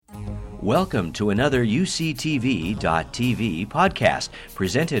Welcome to another UCTV.tv podcast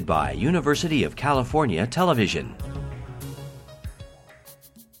presented by University of California Television.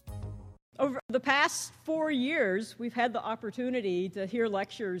 Over the past 4 years, we've had the opportunity to hear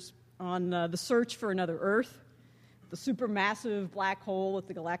lectures on the search for another Earth, the supermassive black hole at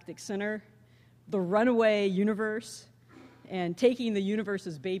the galactic center, the runaway universe, and taking the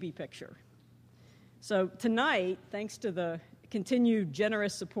universe's baby picture. So tonight, thanks to the continued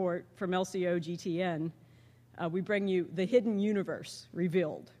generous support from LCO-GTN, we bring you The Hidden Universe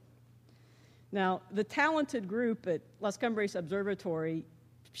Revealed. Now, the talented group at Las Cumbres Observatory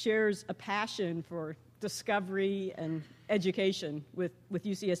shares a passion for discovery and education with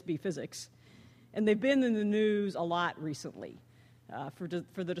UCSB physics, and they've been in the news a lot recently for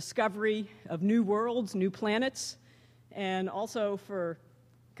the discovery of new worlds, new planets, and also for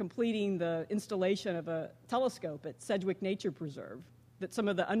completing the installation of a telescope at Sedgwick Nature Preserve that some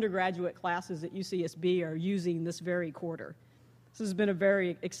of the undergraduate classes at UCSB are using this very quarter. This has been a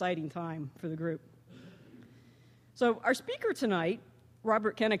very exciting time for the group. So our speaker tonight,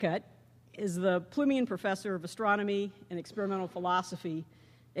 Robert Kennicutt, is the Plumian Professor of Astronomy and Experimental Philosophy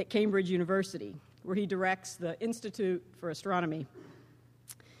at Cambridge University, where he directs the Institute for Astronomy.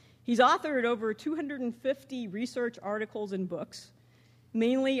 He's authored over 250 research articles and books,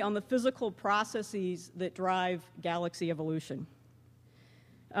 mainly on the physical processes that drive galaxy evolution.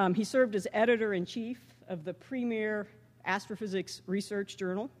 He served as editor-in-chief of the premier astrophysics research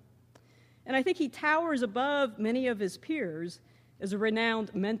journal, and I think he towers above many of his peers as a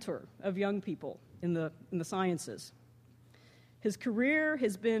renowned mentor of young people in the sciences. His career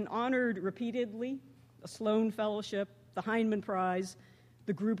has been honored repeatedly: the Sloan Fellowship, the Heinemann Prize,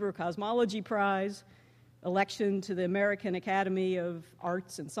 the Gruber Cosmology Prize, election to the American Academy of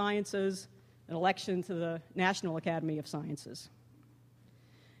Arts and Sciences, an election to the National Academy of Sciences.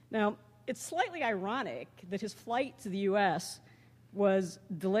 Now, it's slightly ironic that his flight to the U.S. was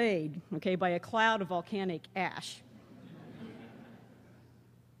delayed, by a cloud of volcanic ash.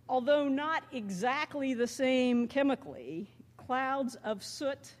 Although not exactly the same chemically, clouds of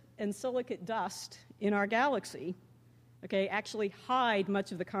soot and silicate dust in our galaxy, actually hide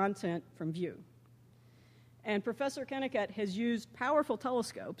much of the content from view. And Professor Kennicutt has used powerful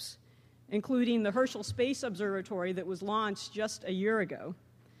telescopes, including the Herschel Space Observatory that was launched just a year ago,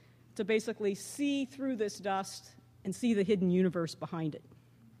 to basically see through this dust and see the hidden universe behind it.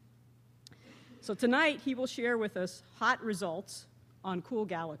 So tonight, he will share with us hot results on cool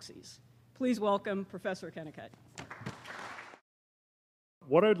galaxies. Please welcome Professor Kennicutt.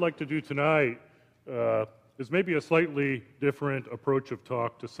 What I'd like to do tonight is maybe a slightly different approach of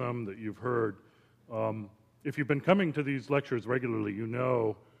talk to some that you've heard. If you've been coming to these lectures regularly, you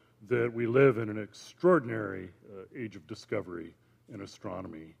know that we live in an extraordinary age of discovery in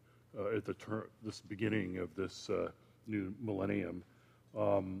astronomy at this beginning of this new millennium.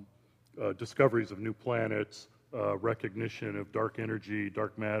 Discoveries of new planets, recognition of dark energy,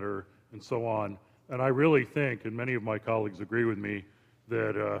 dark matter, and so on. And I really think, and many of my colleagues agree with me,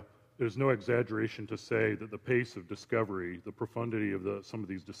 that there's no exaggeration to say that the pace of discovery, the profundity of some of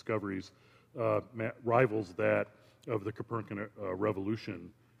these discoveries, rivals that of the Copernican revolution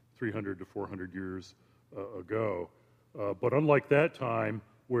 300 to 400 years ago. But unlike that time,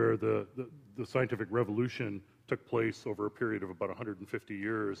 where the scientific revolution took place over a period of about 150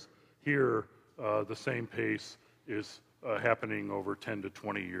 years, here the same pace is happening over 10 to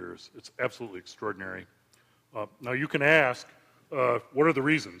 20 years. It's absolutely extraordinary. Now you can ask, what are the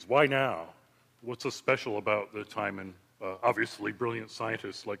reasons? Why now? What's so special about the time? And obviously brilliant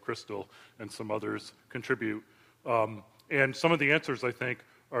scientists like Crystal and some others contribute. And some of the answers, I think,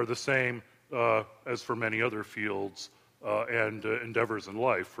 are the same as for many other fields and endeavors in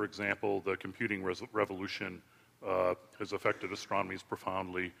life. For example, the computing revolution has affected astronomy as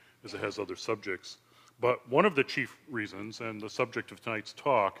profoundly as it has other subjects. But one of the chief reasons, and the subject of tonight's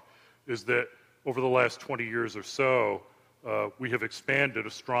talk, is that over the last 20 years or so, we have expanded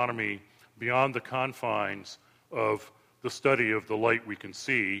astronomy beyond the confines of the study of the light we can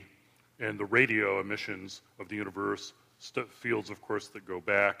see and the radio emissions of the universe, fields, of course, that go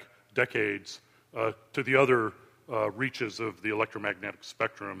back decades, to the other reaches of the electromagnetic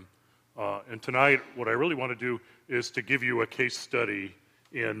spectrum. And tonight, what I really want to do is to give you a case study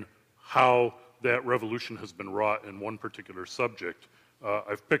in how that revolution has been wrought in one particular subject.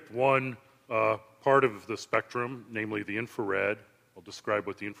 I've picked one part of the spectrum, namely the infrared. I'll describe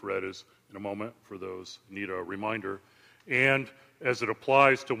what the infrared is in a moment for those who need a reminder. And as it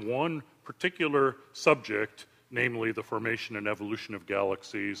applies to one particular subject, namely the formation and evolution of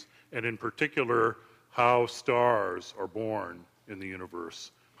galaxies, and in particular, how stars are born in the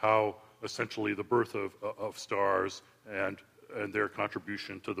universe, how essentially the birth of stars and their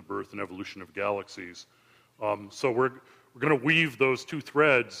contribution to the birth and evolution of galaxies. So we're going to weave those two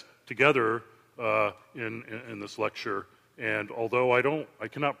threads together in this lecture. And although I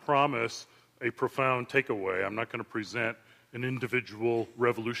cannot promise a profound takeaway, I'm not going to present an individual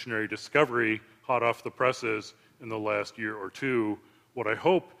revolutionary discovery hot off the presses in the last year or two. What I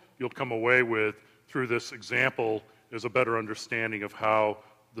hope you'll come away with through this example is a better understanding of how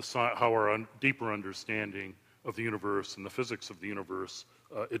our deeper understanding of the universe and the physics of the universe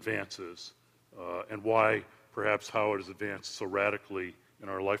advances, and why perhaps how it has advanced so radically in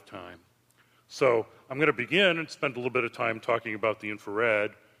our lifetime. So I'm going to begin and spend a little bit of time talking about the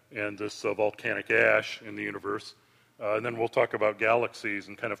infrared and this volcanic ash in the universe, and then we'll talk about galaxies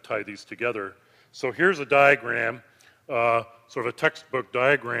and kind of tie these together. So here's a diagram, sort of a textbook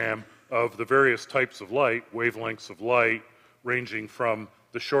diagram of the various types of light, wavelengths of light, ranging from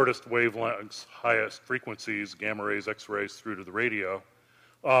the shortest wavelengths, highest frequencies, gamma rays, X-rays, through to the radio.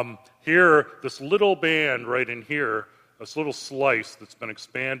 Here, this little band right in here, this little slice that's been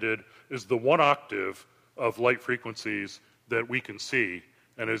expanded, is the 1 octave of light frequencies that we can see.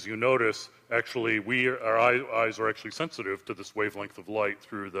 And as you notice, actually, our eyes are actually sensitive to this wavelength of light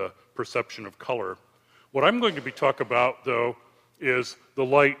through the perception of color. What I'm going to be talking about, though, is the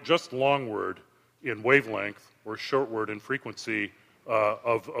light just longward in wavelength or shortward in frequency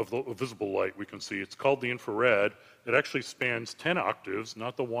of the visible light we can see. It's called the infrared. It actually spans 10 octaves,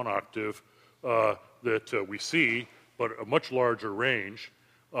 not the 1 octave that we see, but a much larger range,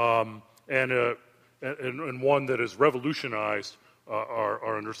 and one that has revolutionized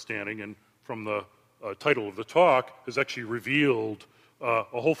our understanding, and from the title of the talk, has actually revealed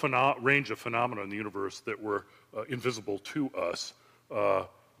a whole range of phenomena in the universe that were invisible to us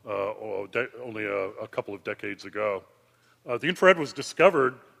only a couple of decades ago. The infrared was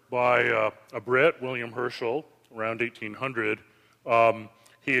discovered by a Brit, William Herschel, around 1800.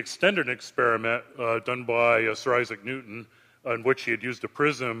 He extended an experiment done by Sir Isaac Newton, in which he had used a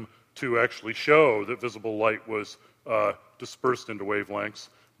prism to actually show that visible light was dispersed into wavelengths.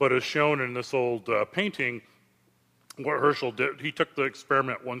 But as shown in this old painting, what Herschel did, he took the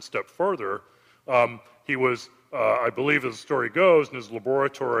experiment one step further. He was, I believe as the story goes, in his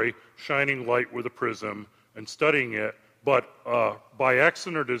laboratory, shining light with a prism and studying it. But by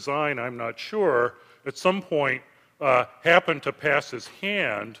accident or design, I'm not sure, at some point happened to pass his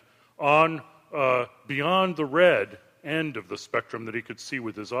hand on beyond the red end of the spectrum that he could see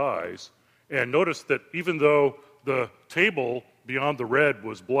with his eyes, and noticed that even though the table beyond the red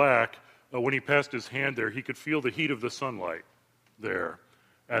was black, when he passed his hand there, he could feel the heat of the sunlight there.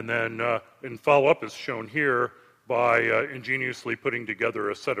 And then in follow-up is shown here by ingeniously putting together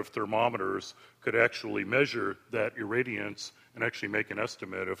a set of thermometers, could actually measure that irradiance and actually make an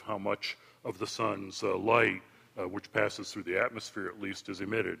estimate of how much of the sun's light, which passes through the atmosphere at least, is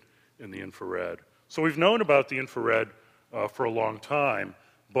emitted in the infrared. So we've known about the infrared for a long time,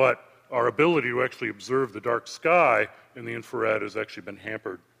 but our ability to actually observe the dark sky in the infrared has actually been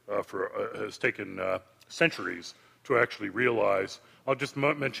hampered has taken centuries to actually realize. I'll just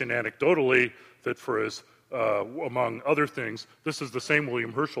mention anecdotally that among other things, this is the same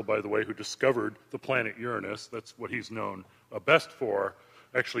William Herschel, by the way, who discovered the planet Uranus. That's what he's known best for.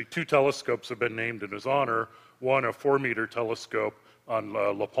 Actually, 2 telescopes have been named in his honor. One, a 4-meter telescope on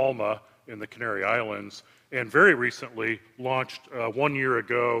La Palma in the Canary Islands, and very recently launched 1 year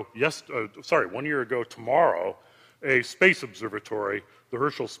ago tomorrow, a space observatory, the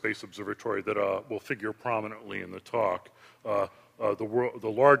Herschel Space Observatory, that will figure prominently in the talk. The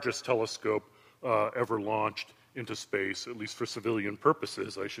largest telescope ever launched into space, at least for civilian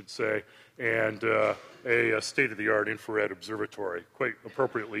purposes, I should say, and a state-of-the-art infrared observatory, quite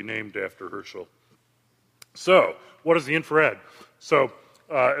appropriately named after Herschel. So, what is the infrared? So,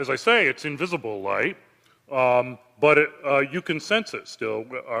 as I say, it's invisible light, but you can sense it still.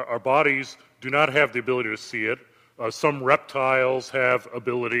 Our bodies do not have the ability to see it. Some reptiles have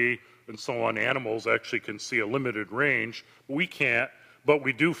ability, and so on. Animals actually can see a limited range. We can't, but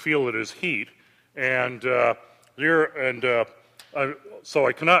we do feel it as heat. And so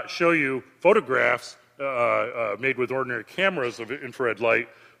I cannot show you photographs made with ordinary cameras of infrared light,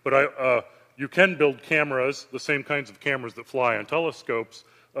 but you can build cameras, the same kinds of cameras that fly on telescopes.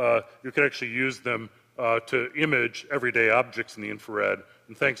 You can actually use them to image everyday objects in the infrared.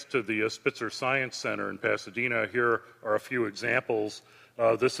 And thanks to the Spitzer Science Center in Pasadena, here are a few examples.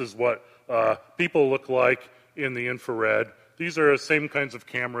 This is what people look like in the infrared. These are the same kinds of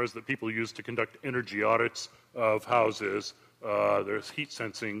cameras that people use to conduct energy audits of houses. There's heat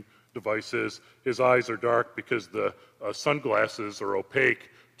sensing devices. His eyes are dark because the sunglasses are opaque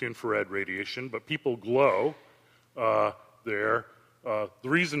to infrared radiation, but people glow there. The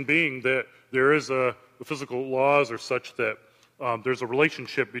reason being that there is the physical laws are such that there's a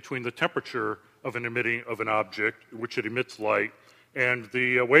relationship between the temperature of an object, which it emits light, and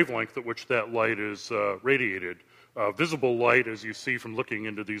the wavelength at which that light is radiated. Visible light, as you see from looking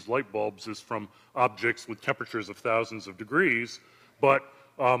into these light bulbs, is from objects with temperatures of thousands of degrees, but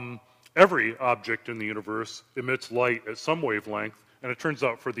every object in the universe emits light at some wavelength, and it turns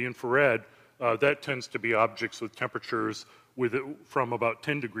out for the infrared, that tends to be objects with temperatures from about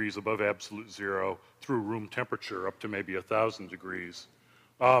 10 degrees above absolute zero through room temperature up to maybe 1,000 degrees.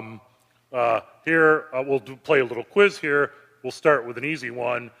 Here, we'll play a little quiz here. We'll start with an easy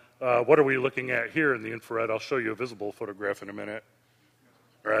one. What are we looking at here in the infrared? I'll show you a visible photograph in a minute.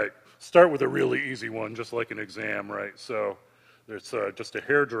 Right. Start with a really easy one, just like an exam, right? So there's just a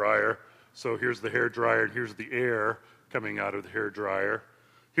hair dryer. So here's the hair dryer, and here's the air coming out of the hair dryer.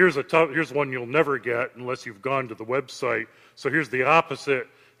 Here's one you'll never get unless you've gone to the website. So here's the opposite.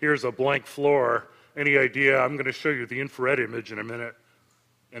 Here's a blank floor. Any idea? I'm going to show you the infrared image in a minute.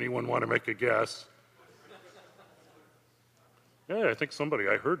 Anyone want to make a guess? Yeah, I think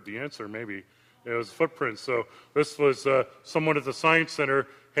I heard the answer maybe. It was footprints. So this was someone at the Science Center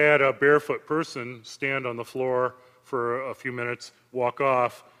had a barefoot person stand on the floor for a few minutes, walk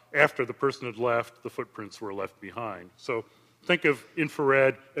off. After the person had left, the footprints were left behind. So think of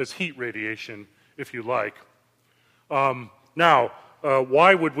infrared as heat radiation, if you like. Now,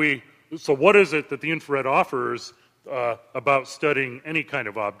 what is it that the infrared offers about studying any kind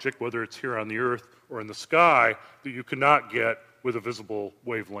of object, whether it's here on the Earth or in the sky, that you cannot get with a visible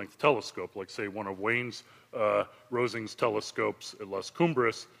wavelength telescope, like, say, one of Wayne's Rosing's telescopes at Las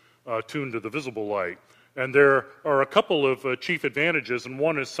Cumbres, tuned to the visible light? And there are a couple of chief advantages, and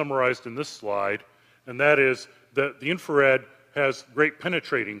one is summarized in this slide, and that is that the infrared has great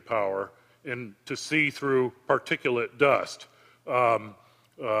penetrating power to see through particulate dust.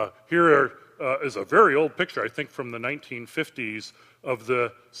 Here is a very old picture, I think from the 1950s, of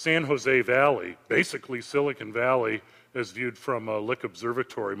the San Jose Valley, basically Silicon Valley, as viewed from Lick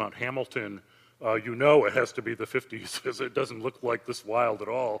Observatory, Mount Hamilton. You know it has to be the 50s, because it doesn't look like this wild at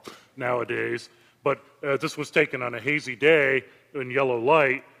all nowadays. But this was taken on a hazy day in yellow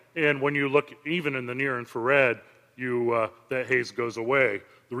light, and when you look even in the near infrared, that haze goes away.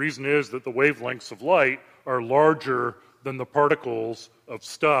 The reason is that the wavelengths of light are larger than the particles of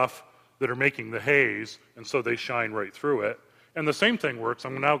stuff that are making the haze, and so they shine right through it. And the same thing works.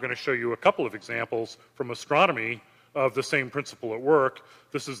 I'm now going to show you a couple of examples from astronomy of the same principle at work.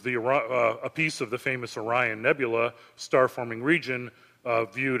 This is a piece of the famous Orion Nebula, star-forming region,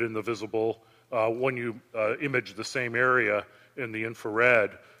 viewed in the visible. When you image the same area in the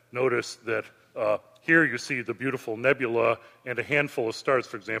infrared, notice that here you see the beautiful nebula and a handful of stars,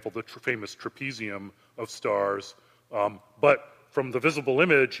 for example, the famous trapezium of stars. But from the visible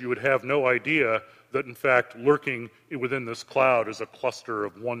image, you would have no idea that, in fact, lurking within this cloud is a cluster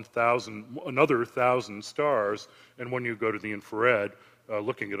of another 1,000 stars. And when you go to the infrared,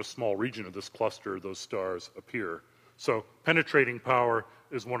 looking at a small region of this cluster, those stars appear. So penetrating power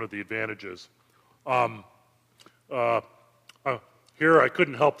is one of the advantages. Here, I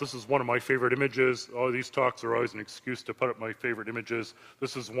couldn't help. This is one of my favorite images. Oh, these talks are always an excuse to put up my favorite images.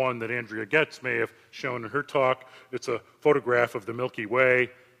 This is one that Andrea Getz may have shown in her talk. It's a photograph of the Milky Way,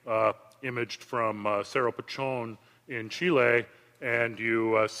 imaged from Cerro Pachón in Chile, and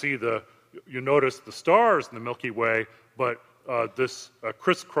you notice the stars in the Milky Way, but this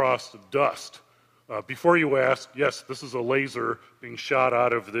crisscrossed dust. Before you ask, yes, this is a laser being shot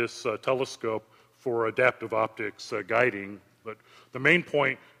out of this telescope for adaptive optics guiding. But the main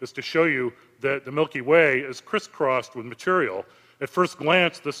point is to show you that the Milky Way is crisscrossed with material. At first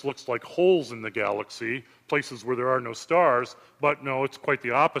glance, this looks like holes in the galaxy, places where there are no stars, but no, it's quite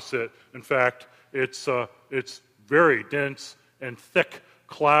the opposite. In fact, it's very dense and thick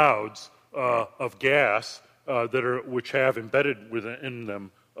clouds of gas which have embedded within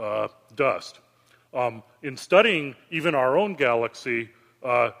them dust. In studying even our own galaxy,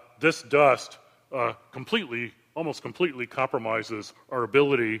 this dust almost completely compromises our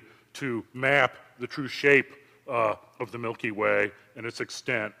ability to map the true shape of the Milky Way and its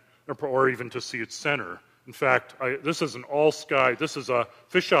extent, or even to see its center. In fact, this is an all-sky, this is a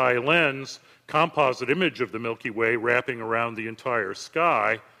fisheye lens composite image of the Milky Way wrapping around the entire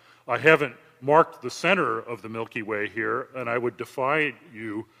sky. I haven't marked the center of the Milky Way here, and I would defy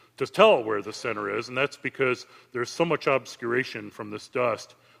you to tell where the center is, and that's because there's so much obscuration from this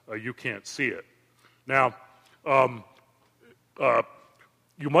dust, you can't see it. Now,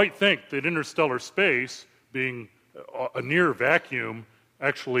 you might think that interstellar space, being a near vacuum,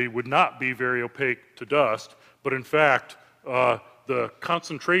 actually would not be very opaque to dust, but in fact, the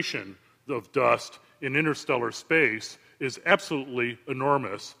concentration of dust in interstellar space is absolutely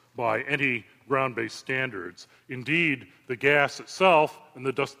enormous by any ground-based standards. Indeed, the gas itself and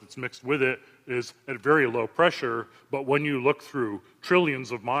the dust that's mixed with it is at very low pressure, but when you look through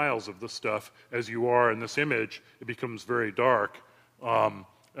trillions of miles of the stuff, as you are in this image, it becomes very dark. And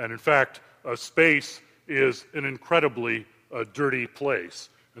in fact, space is an incredibly dirty place.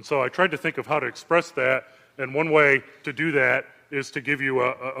 And so I tried to think of how to express that, and one way to do that is to give you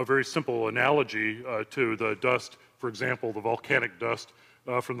a very simple analogy to the dust, for example, the volcanic dust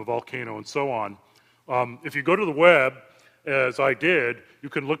from the volcano and so on. If you go to the web, as I did, you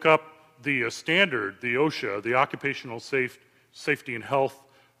can look up the standard, the OSHA, the Occupational Safety and Health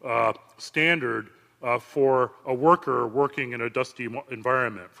standard for a worker working in a dusty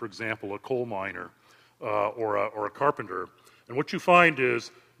environment, for example, a coal miner or a carpenter. And what you find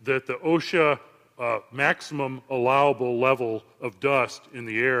is that the OSHA maximum allowable level of dust in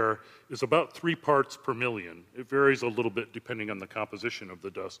the air is about 3 parts per million. It varies a little bit depending on the composition of the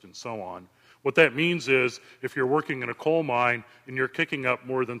dust and so on. What that means is if you're working in a coal mine and you're kicking up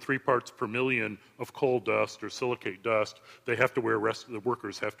more than 3 parts per million of coal dust or silicate dust, the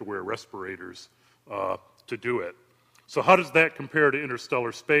workers have to wear respirators to do it. So how does that compare to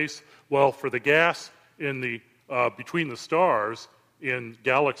interstellar space? Well, for the gas in the between the stars in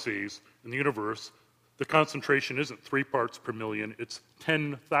galaxies in the universe, the concentration isn't 3 parts per million, it's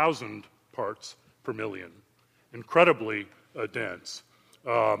 10,000 parts per million. Incredibly dense.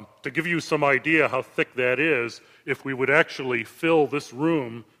 To give you some idea how thick that is, if we would actually fill this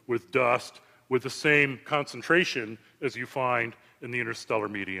room with dust with the same concentration as you find in the interstellar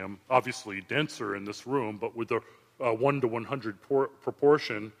medium, obviously denser in this room, but with a 1 to 100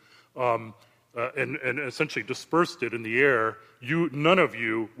 proportion, and essentially dispersed it in the air, none of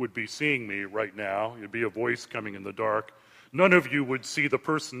you would be seeing me right now. It'd be a voice coming in the dark. None of you would see the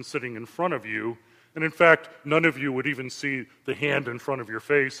person sitting in front of you. And in fact, none of you would even see the hand in front of your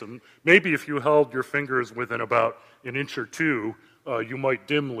face. And maybe if you held your fingers within about an inch or two, you might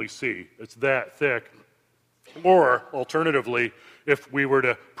dimly see. It's that thick. Or, alternatively, if we were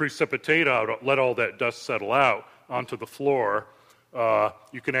to precipitate out, let all that dust settle out onto the floor,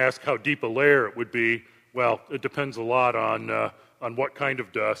 you can ask how deep a layer it would be. Well, it depends a lot on what kind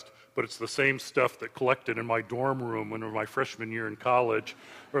of dust, but it's the same stuff that collected in my dorm room in my freshman year in college,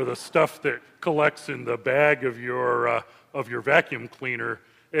 or the stuff that collects in the bag of your vacuum cleaner.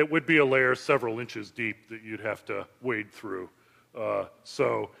 It would be a layer several inches deep that you'd have to wade through.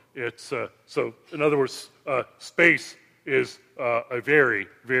 So in other words, space is a very,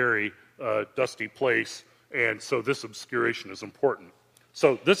 very dusty place, and so this obscuration is important.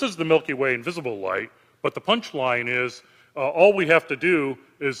 So this is the Milky Way in visible light, but the punchline is all we have to do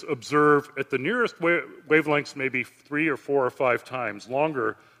is observe at the nearest wavelengths maybe 3 or 4 or 5 times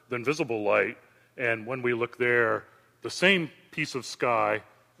longer than visible light, and when we look there, the same piece of sky,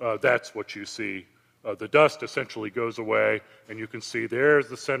 that's what you see. The dust essentially goes away, and you can see there's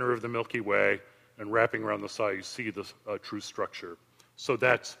the center of the Milky Way, and wrapping around the side you see the true structure. So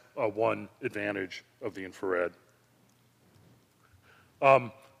that's one advantage of the infrared.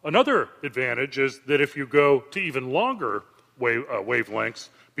 Another advantage is that if you go to even longer wavelengths,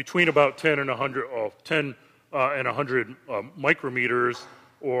 between about 10 and 100 micrometers,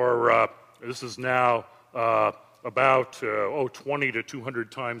 or this is now about 20 to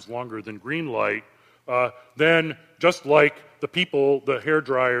 200 times longer than green light, then just like the people, the hair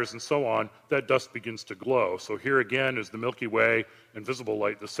dryers and so on, that dust begins to glow. So here again is the Milky Way in visible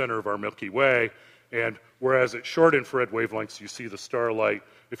light, the center of our Milky Way. And whereas at short infrared wavelengths you see the starlight,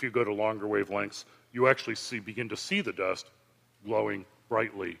 if you go to longer wavelengths, you actually begin to see the dust glowing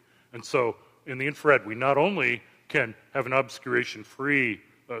brightly. And so in the infrared, we not only can have an obscuration-free,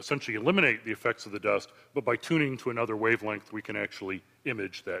 essentially eliminate the effects of the dust, but by tuning to another wavelength, we can actually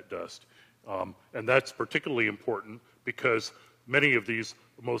image that dust. And that's particularly important because many of these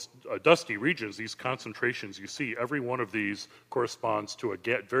most dusty regions, these concentrations you see, every one of these corresponds to a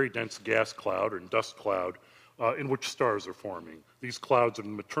very dense gas cloud or dust cloud in which stars are forming. These clouds are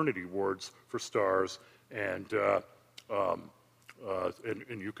maternity wards for stars, and you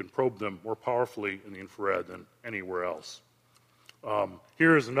can probe them more powerfully in the infrared than anywhere else.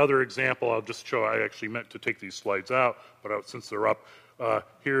 Here is another example. I'll just show. I actually meant to take these slides out, but since they're up,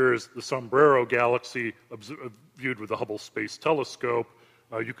 here is the Sombrero Galaxy viewed with the Hubble Space Telescope.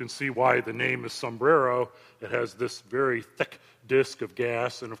 You can see why the name is Sombrero. It has this very thick disk of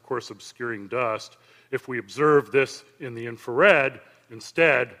gas and, of course, obscuring dust. If we observe this in the infrared,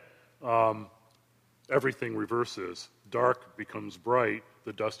 instead, everything reverses. Dark becomes bright,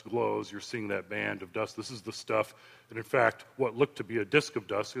 the dust glows, you're seeing that band of dust. This is the stuff, and in fact, what looked to be a disk of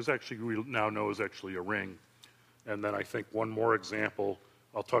dust is actually, we now know is actually a ring. And then I think one more example,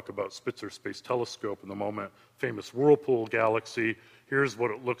 I'll talk about Spitzer Space Telescope in a moment, famous Whirlpool galaxy. Here's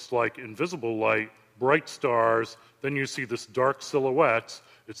what it looks like in visible light, bright stars, then you see this dark silhouettes.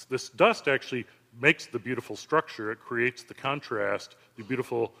 It's this dust actually makes the beautiful structure. It creates the contrast, the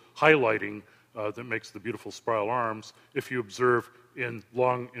beautiful highlighting that makes the beautiful spiral arms. If you observe in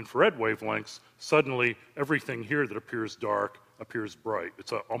long infrared wavelengths, suddenly everything here that appears dark appears bright.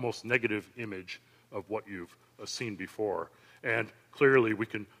 It's an almost negative image of what you've seen before. And clearly we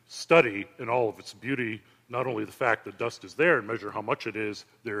can study in all of its beauty not only the fact that dust is there and measure how much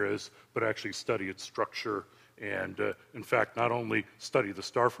there is, but actually study its structure and, in fact, not only study the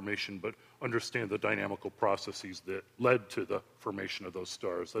star formation, but understand the dynamical processes that led to the formation of those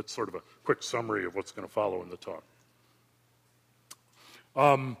stars. That's sort of a quick summary of what's going to follow in the talk.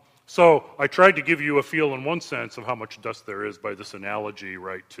 So I tried to give you a feel in one sense of how much dust there is by this analogy,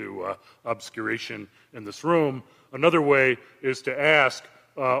 right, to obscuration in this room. Another way is to ask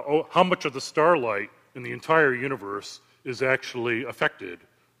how much of the starlight in the entire universe is actually affected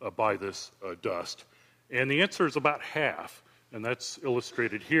by this dust. And the answer is about half, and that's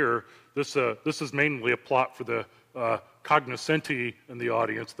illustrated here. This is mainly a plot for the cognoscenti in the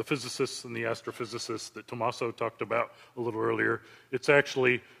audience, the physicists and the astrophysicists that Tommaso talked about a little earlier. It's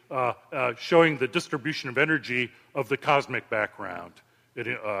actually showing the distribution of energy of the cosmic background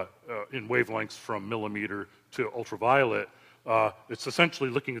in wavelengths from millimeter to ultraviolet. It's essentially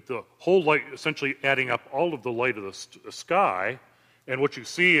looking at the whole light, essentially adding up all of the light of the sky, and what you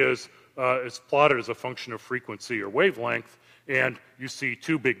see is it's plotted as a function of frequency or wavelength, and you see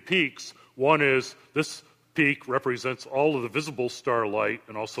two big peaks. One is this peak represents all of the visible starlight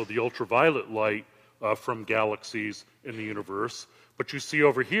and also the ultraviolet light from galaxies in the universe. But you see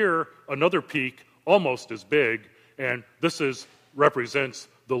over here another peak almost as big, and this represents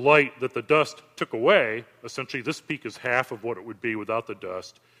the light that the dust took away. Essentially, this peak is half of what it would be without the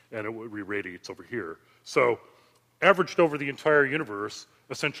dust, and it re-radiates over here. So, averaged over the entire universe,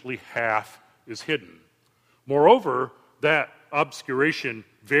 essentially half is hidden. Moreover, that obscuration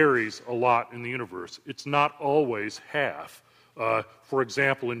varies a lot in the universe. It's not always half. For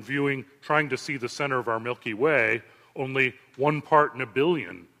example, in trying to see the center of our Milky Way, only 1 part in a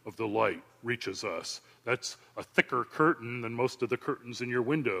billion of the light reaches us. That's a thicker curtain than most of the curtains in your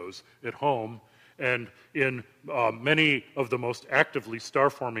windows at home. And in many of the most actively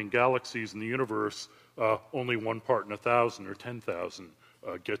star-forming galaxies in the universe, only 1 part in 1,000 or 10,000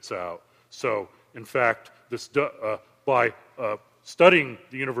 gets out. So, in fact, by studying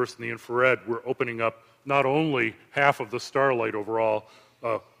the universe in the infrared, we're opening up not only half of the starlight overall,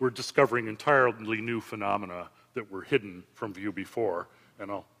 we're discovering entirely new phenomena that were hidden from view before. And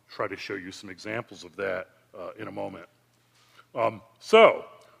I'll try to show you some examples of that in a moment.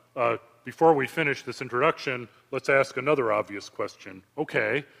 Before we finish this introduction, let's ask another obvious question.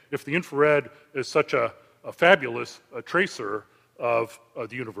 Okay, if the infrared is such a fabulous tracer of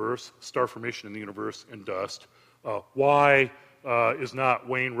the universe, star formation in the universe, and dust, why is not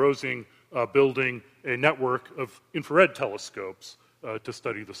Wayne Rosing building a network of infrared telescopes to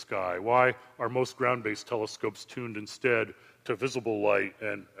study the sky? Why are most ground-based telescopes tuned instead to visible light,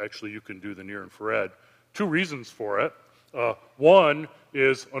 and actually you can do the near-infrared? 2 reasons for it. One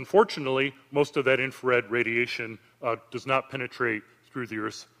is, unfortunately, most of that infrared radiation does not penetrate through the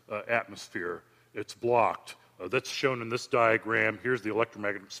Earth's atmosphere. It's blocked. That's shown in this diagram. Here's the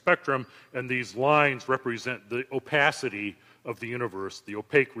electromagnetic spectrum, and these lines represent the opacity of the universe, the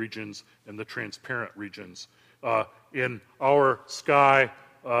opaque regions and the transparent regions. In our sky,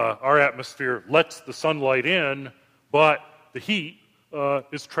 our atmosphere lets the sunlight in, but the heat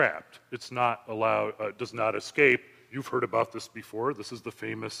is trapped. It's not allowed, does not escape. You've heard about this before. This is the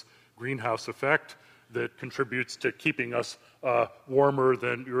famous greenhouse effect that contributes to keeping us warmer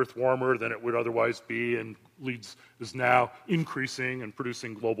than Earth, warmer than it would otherwise be, and is now increasing and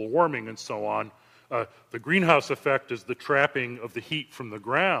producing global warming and so on. The greenhouse effect is the trapping of the heat from the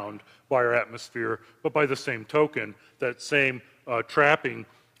ground by our atmosphere, but by the same token, that same trapping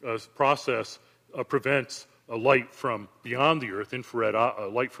process prevents light from beyond the Earth, infrared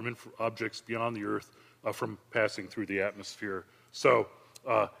light from objects beyond the Earth from passing through the atmosphere. So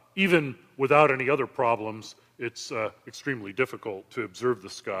even without any other problems, it's extremely difficult to observe the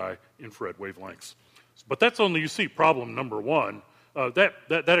sky infrared wavelengths. But that's only, you see, problem number 1.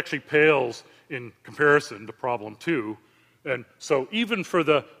 That actually pales in comparison to problem 2. And so even for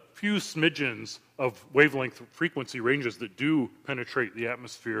the few smidgens of wavelength frequency ranges that do penetrate the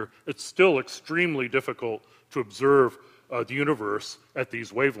atmosphere, it's still extremely difficult to observe the universe at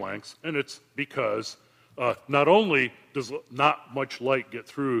these wavelengths, and it's because not only does not much light get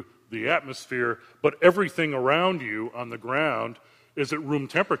through the atmosphere, but everything around you on the ground is at room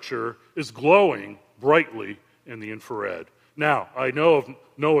temperature, is glowing brightly in the infrared. Now, I know of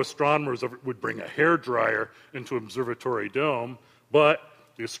no astronomers ever would bring a hairdryer into an observatory dome, but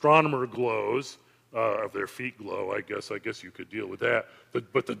the astronomer glows, of their feet glow, I guess you could deal with that.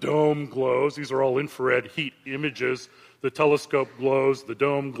 But the dome glows. These are all infrared heat images. The telescope glows, the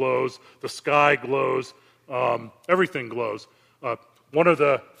dome glows, the sky glows, everything glows. One of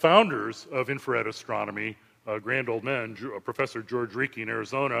the founders of infrared astronomy, grand old man, Professor George Reiki in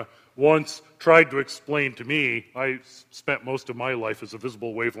Arizona, once tried to explain to me, I spent most of my life as a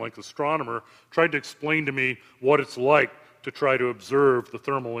visible wavelength astronomer, tried to explain to me what it's like to try to observe the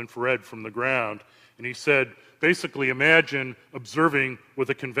thermal infrared from the ground. And he said, basically imagine observing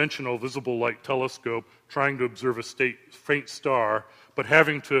with a conventional visible light telescope, trying to observe a faint star, but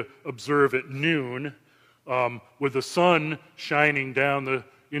having to observe at noon with the sun shining down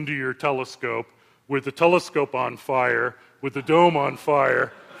into your telescope, with the telescope on fire, with the dome on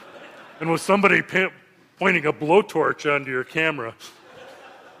fire, and with somebody pointing a blowtorch onto your camera.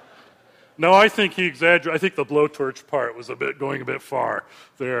 Now, I think he exaggerated. I think the blowtorch part was going a bit far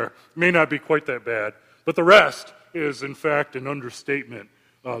there. May not be quite that bad. But the rest is, in fact, an understatement.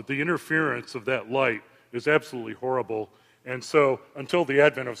 The interference of that light is absolutely horrible. And so, until the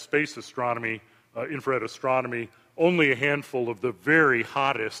advent of space astronomy, infrared astronomy, only a handful of the very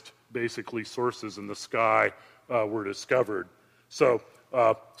hottest, basically, sources in the sky were discovered. So,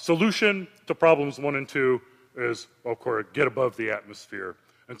 solution to problems 1 and 2 is, of course, get above the atmosphere.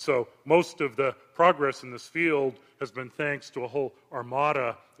 And so most of the progress in this field has been thanks to a whole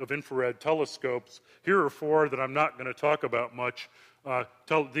armada of infrared telescopes. Here are 4 that I'm not going to talk about much.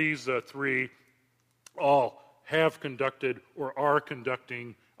 These 3 all have conducted or are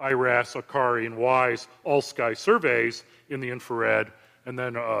conducting IRAS, ACARI, and WISE all-sky surveys in the infrared. And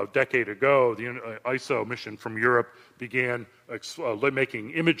then a decade ago, the ISO mission from Europe began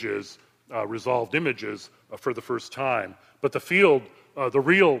making images, resolved images, for the first time. But the field, the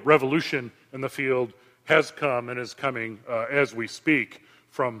real revolution in the field has come and is coming as we speak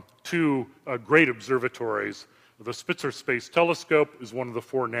from 2 great observatories. The Spitzer Space Telescope is one of the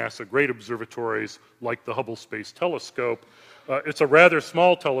 4 NASA great observatories, like the Hubble Space Telescope. It's a rather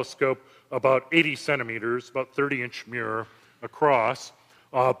small telescope, about 80 centimeters, about 30-inch mirror across,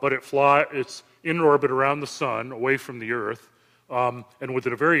 but it's in orbit around the sun, away from the Earth, and with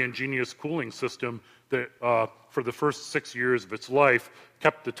a very ingenious cooling system that, for the first 6 years of its life,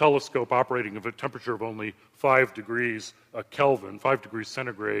 kept the telescope operating at a temperature of only 5 degrees Kelvin, 5 degrees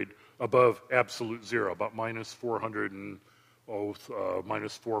centigrade, above absolute zero, about minus 400 and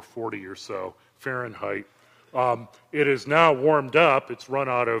minus 440 or so Fahrenheit. It is now warmed up. It's run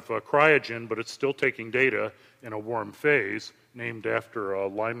out of cryogen, but it's still taking data in a warm phase, named after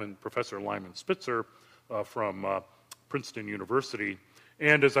Professor Lyman Spitzer from Princeton University.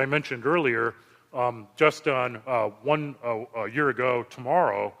 And as I mentioned earlier, just on a year ago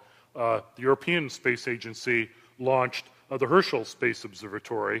tomorrow, the European Space Agency launched the Herschel Space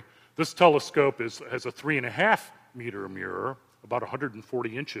Observatory. This telescope has a 3.5-meter mirror, about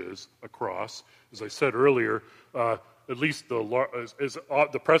 140 inches across. As I said earlier, at least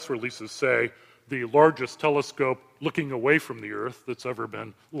the press releases say, the largest telescope looking away from the Earth that's ever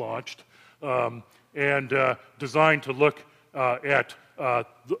been launched, and designed to look at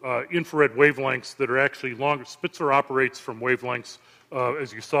infrared wavelengths that are actually longer. Spitzer operates from wavelengths,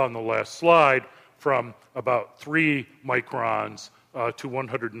 as you saw in the last slide, from about 3 microns to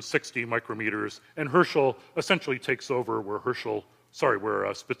 160 micrometers, and Herschel essentially takes over where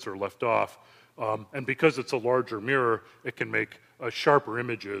Spitzer left off. And because it's a larger mirror, it can make sharper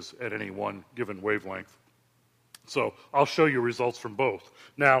images at any one given wavelength. So I'll show you results from both.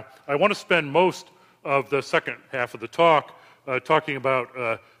 Now, I want to spend most of the second half of the talk talking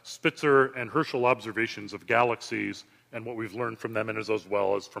about Spitzer and Herschel observations of galaxies and what we've learned from them, and as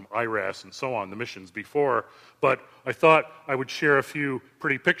well as from IRAS and so on, the missions before. But I thought I would share a few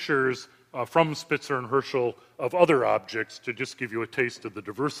pretty pictures from Spitzer and Herschel of other objects to just give you a taste of the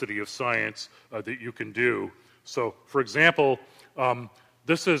diversity of science that you can do. So, for example,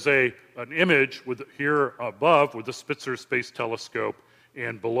 this is an image here above with the Spitzer Space Telescope,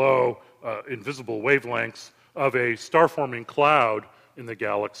 and below invisible wavelengths of a star-forming cloud in the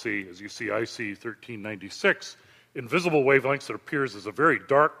galaxy, as you see IC 1396. Invisible wavelengths that appears as a very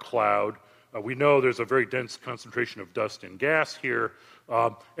dark cloud. We know there's a very dense concentration of dust and gas here,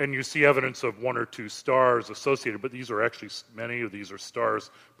 and you see evidence of 1 or 2 stars associated, but these are actually, many of these are stars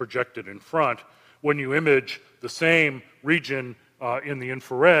projected in front. When you image the same region in the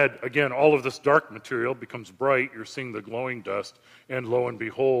infrared, again, all of this dark material becomes bright. You're seeing the glowing dust, and lo and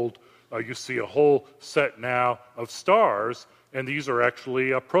behold, you see a whole set now of stars, and these are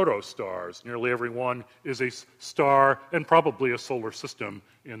actually protostars. Nearly every one is a star and probably a solar system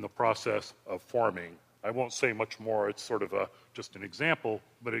in the process of forming. I won't say much more. It's sort of just an example,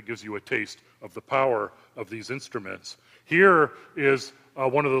 but it gives you a taste of the power of these instruments. Here is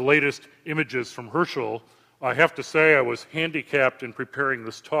one of the latest images from Herschel. I have to say I was handicapped in preparing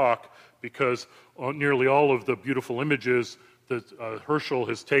this talk because nearly all of the beautiful images that Herschel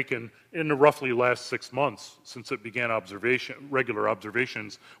has taken in the roughly last 6 months since it began regular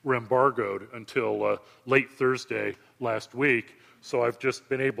observations were embargoed until late Thursday last week. So I've just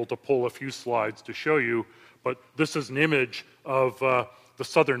been able to pull a few slides to show you. But this is an image of the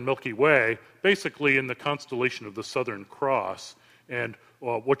southern Milky Way, basically in the constellation of the Southern Cross. And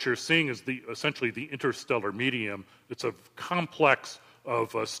what you're seeing is essentially the interstellar medium. It's a complex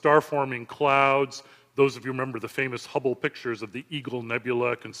of star-forming clouds. Those of you remember the famous Hubble pictures of the Eagle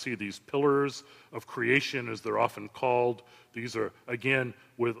Nebula can see these pillars of creation, as they're often called. These are, again,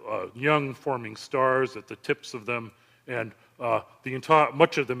 with young forming stars at the tips of them. And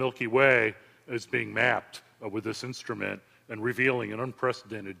much of the Milky Way is being mapped with this instrument and revealing in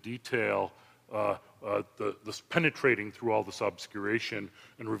unprecedented detail this penetrating through all this obscuration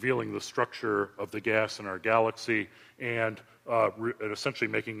and revealing the structure of the gas in our galaxy and essentially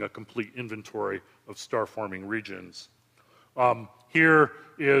making a complete inventory of star-forming regions. Here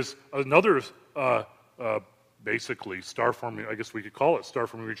is another basically star-forming, I guess we could call it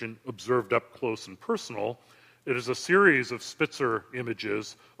star-forming region, observed up close and personal. It is a series of Spitzer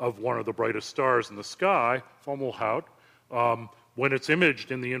images of one of the brightest stars in the sky, Fomalhaut. When it's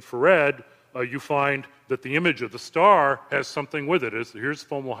imaged in the infrared, you find that the image of the star has something with it. Here's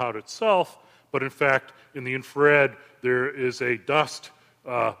Fomalhaut itself, but in fact, in the infrared, there is a dust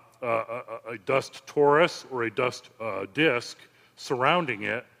torus or a dust disk surrounding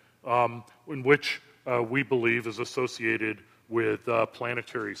it, in which we believe is associated with a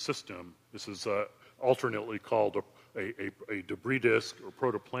planetary system. This is alternately called a debris disk or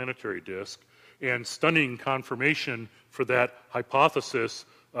protoplanetary disk. And stunning confirmation for that hypothesis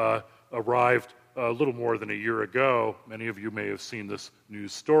arrived a little more than a year ago. Many of you may have seen this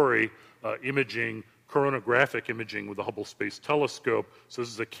news story, coronagraphic imaging with the Hubble Space Telescope. So this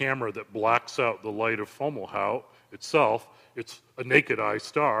is a camera that blocks out the light of Fomalhaut itself. It's a naked eye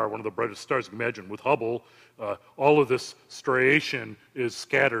star, one of the brightest stars. You can imagine with Hubble, all of this striation is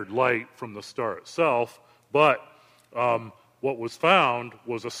scattered light from the star itself. But what was found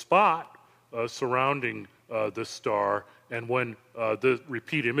was a spot surrounding this star, and when the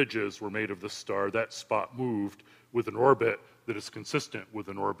repeat images were made of this star, that spot moved with an orbit that is consistent with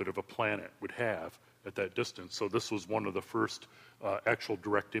an orbit of a planet would have at that distance. So this was one of the first actual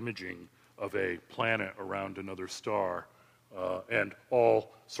direct imaging of a planet around another star, and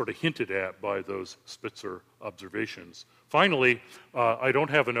all sort of hinted at by those Spitzer observations. Finally, I don't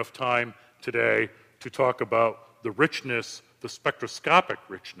have enough time today to talk about the richness, the spectroscopic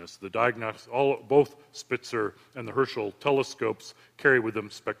richness, the diagnostics. Both Spitzer and the Herschel telescopes carry with them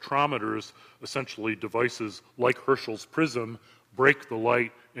spectrometers, essentially devices like Herschel's prism, break the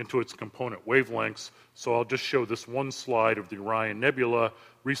light into its component wavelengths. So I'll just show this one slide of the Orion Nebula,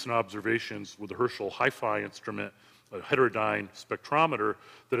 recent observations with the Herschel Hi-Fi instrument, a heterodyne spectrometer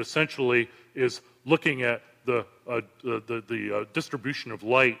that essentially is looking at the distribution of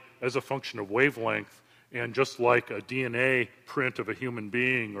light as a function of wavelength. And just like a DNA print of a human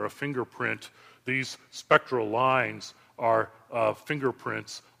being or a fingerprint, these spectral lines are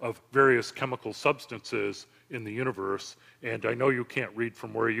fingerprints of various chemical substances in the universe. And I know you can't read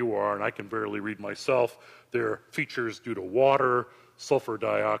from where you are, and I can barely read myself. There are features due to water, sulfur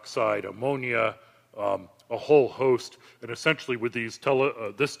dioxide, ammonia, a whole host. And essentially with these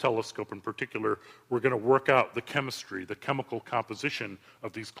this telescope in particular, we're going to work out the chemistry, the chemical composition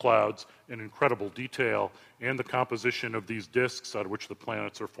of these clouds in incredible detail, and the composition of these disks out of which the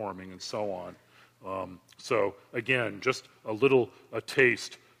planets are forming, and so on. So again, just a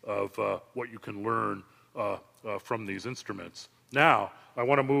taste of what you can learn from these instruments. Now, I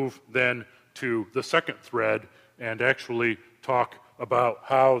want to move then to the second thread and actually talk about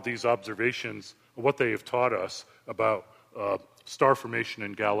how these observations, what they have taught us about star formation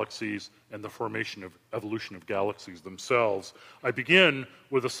in galaxies and the formation of evolution of galaxies themselves. I begin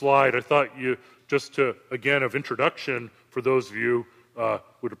with a slide I thought you, just to, again, of introduction for those of you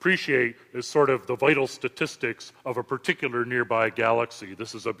would appreciate, is sort of the vital statistics of a particular nearby galaxy.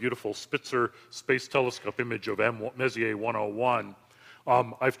 This is a beautiful Spitzer Space Telescope image of Messier 101.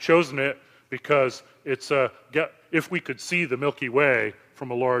 I've chosen it because if we could see the Milky Way from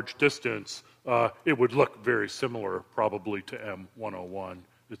a large distance, it would look very similar probably to M101.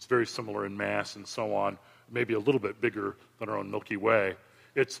 It's very similar in mass and so on, maybe a little bit bigger than our own Milky Way.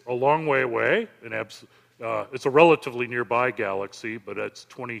 It's a long way away. It's a relatively nearby galaxy, but it's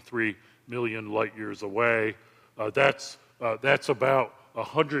 23 million light years away. That's about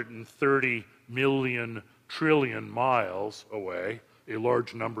 130 million trillion miles away, a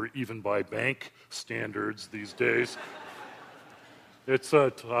large number even by bank standards these days. It's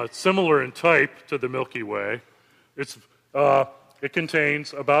similar in type to the Milky Way. It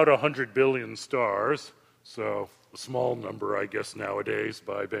contains about 100 billion stars, so a small number, I guess, nowadays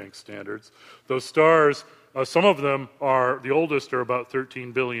by bank standards. Those stars, some of them the oldest are about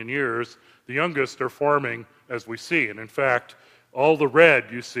 13 billion years. The youngest are forming as we see. And in fact, all the red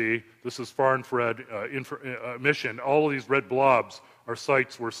you see, this is far infrared emission, all of these red blobs are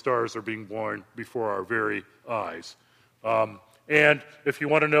sites where stars are being born before our very eyes. And if you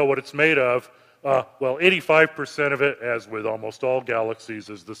want to know what it's made of, 85% of it, as with almost all galaxies,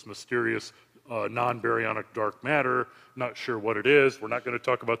 is this mysterious non-baryonic dark matter. Not sure what it is. We're not going to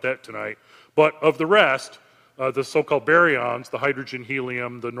talk about that tonight. But of the rest, the so-called baryons, the hydrogen,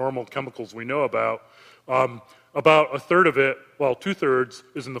 helium, the normal chemicals we know about a third of it, two-thirds,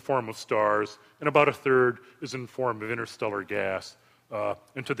 is in the form of stars, and about a third is in the form of interstellar gas.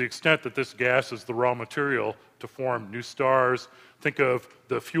 And to the extent that this gas is the raw material to form new stars, think of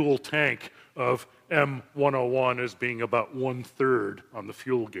the fuel tank of M101 as being about 1/3 on the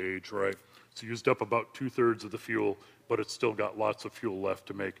fuel gauge, right? It's used up about 2/3 of the fuel, but it's still got lots of fuel left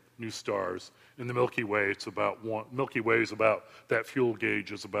to make new stars. In the Milky Way, that fuel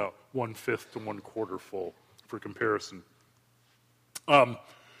gauge is about 1/5 to 1/4 full, for comparison.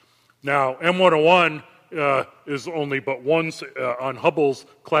 Now, M101 is only but one, on Hubble's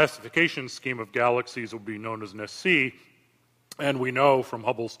classification scheme of galaxies, would be known as an SC, and we know from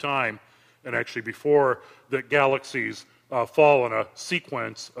Hubble's time, and actually before, that galaxies fall in a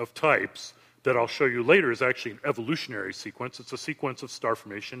sequence of types that I'll show you later is actually an evolutionary sequence. It's a sequence of star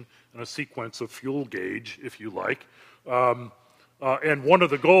formation and a sequence of fuel gauge, if you like. And one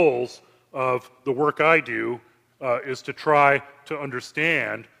of the goals of the work I do is to try to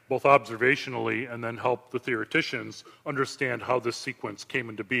understand, both observationally and then help the theoreticians understand how this sequence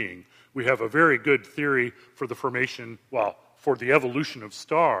came into being. We have a very good theory for the formation, for the evolution of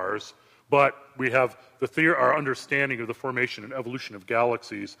stars, but we have our understanding of the formation and evolution of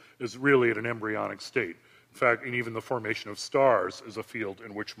galaxies is really at an embryonic state. In fact, and even the formation of stars is a field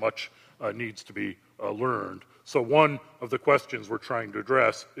in which much needs to be learned. So one of the questions we're trying to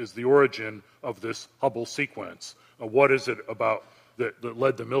address is the origin of this Hubble sequence. What is it about that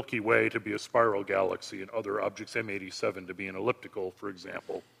led the Milky Way to be a spiral galaxy and other objects, M87, to be an elliptical, for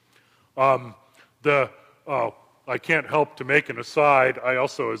example? I can't help to make an aside. I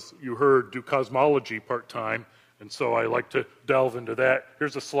also, as you heard, do cosmology part-time, and so I like to delve into that.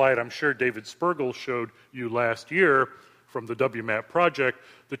 Here's a slide I'm sure David Spergel showed you last year from the WMAP project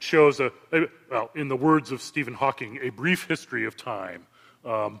that shows, in the words of Stephen Hawking, a brief history of time.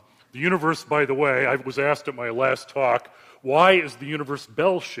 The universe, by the way, I was asked at my last talk, why is the universe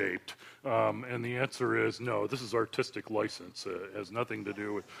bell-shaped? And the answer is no, this is artistic license. It has nothing to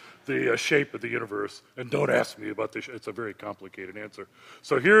do with the shape of the universe. And don't ask me about this. It's a very complicated answer.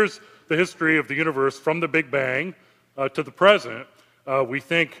 So here's the history of the universe from the Big Bang to the present. We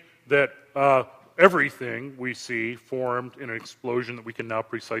think that everything we see formed in an explosion that we can now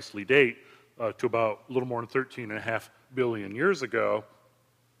precisely date to about a little more than 13.5 billion years ago.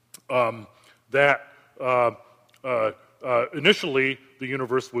 Initially, the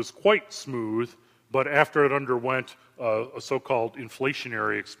universe was quite smooth, but after it underwent a so-called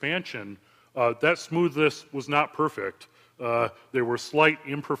inflationary expansion, that smoothness was not perfect. There were slight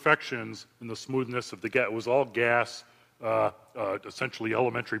imperfections in the smoothness of the gas. It was all gas, essentially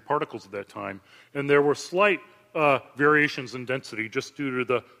elementary particles at that time, and there were slight variations in density just due to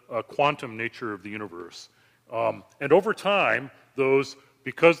the quantum nature of the universe. And over time,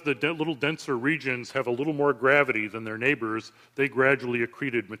 because the little denser regions have a little more gravity than their neighbors, they gradually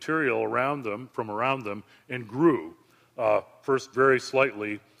accreted material from around them and grew, first very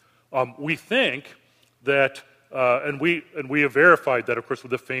slightly. We think that, and we have verified that, of course,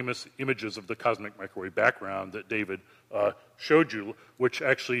 with the famous images of the cosmic microwave background that David showed you, which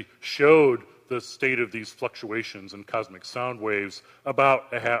actually showed the state of these fluctuations in cosmic sound waves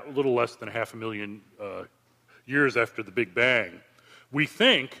about a little less than 500,000 years after the Big Bang. We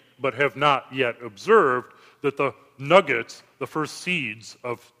think, but have not yet observed, that the nuggets, the first seeds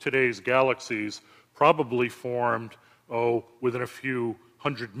of today's galaxies, probably formed, within a few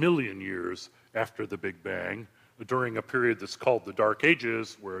 100 million years after the Big Bang, during a period that's called the Dark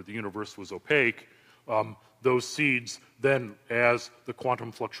Ages, where the universe was opaque. Those seeds then, as the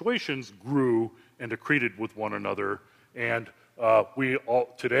quantum fluctuations grew and accreted with one another, and we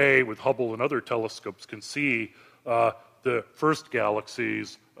all today, with Hubble and other telescopes, can see the first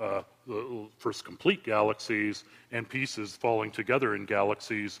galaxies, the first complete galaxies, and pieces falling together in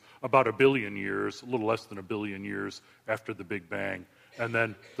galaxies about 1 billion years, a little less than 1 billion years after the Big Bang. And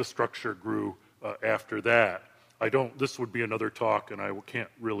then the structure grew after that. This would be another talk, and I can't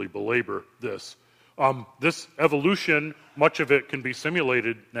really belabor this. This evolution, much of it can be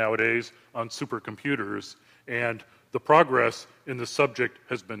simulated nowadays on supercomputers, and the progress in the subject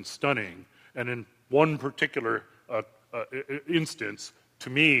has been stunning. And in one particular instance, to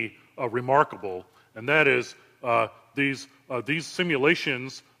me, remarkable, and that is these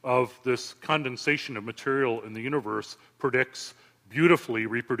simulations of this condensation of material in the universe beautifully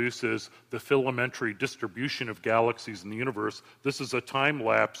reproduces the filamentary distribution of galaxies in the universe. This is a time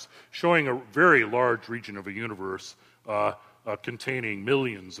lapse showing a very large region of a universe containing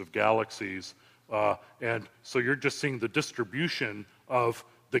millions of galaxies. And so you're just seeing the distribution of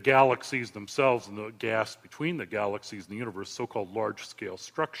the galaxies themselves and the gas between the galaxies in the universe, so-called large-scale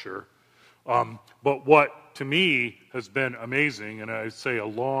structure. But what, to me, has been amazing, and I'd say a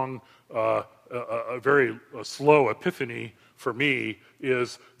very slow epiphany for me,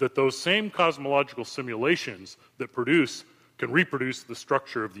 is that those same cosmological simulations that can reproduce the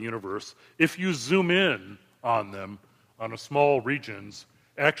structure of the universe, if you zoom in on them, on small regions,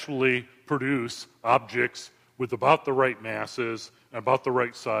 actually produce objects with about the right masses and about the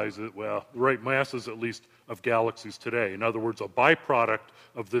right size, the right masses at least, of galaxies today. In other words, a byproduct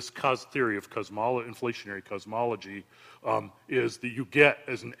of this theory of inflationary cosmology is that you get,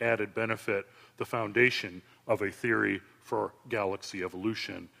 as an added benefit, the foundation of a theory for galaxy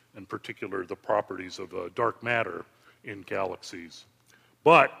evolution, in particular the properties of dark matter in galaxies.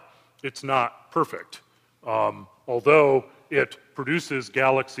 But it's not perfect. Although it produces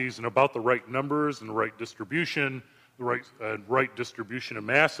galaxies in about the right numbers and the right distribution, right distribution of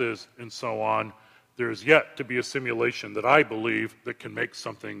masses, and so on, there's yet to be a simulation that I believe that can make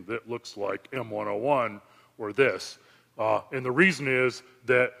something that looks like M101 or this. And the reason is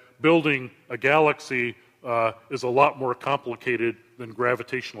that building a galaxy is a lot more complicated than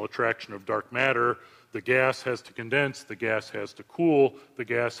gravitational attraction of dark matter. The gas has to condense, the gas has to cool, the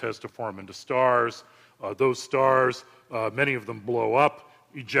gas has to form into stars. Those stars, many of them blow up,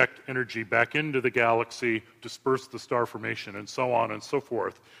 eject energy back into the galaxy, disperse the star formation, and so on and so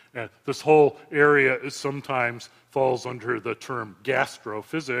forth. And this whole area sometimes falls under the term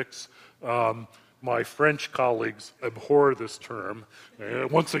gastrophysics. My French colleagues abhor this term.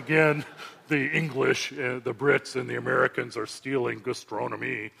 Once again, the English, the Brits, and the Americans are stealing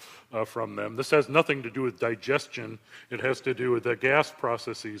gastronomy from them. This has nothing to do with digestion. It has to do with the gas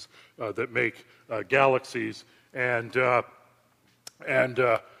processes that make galaxies.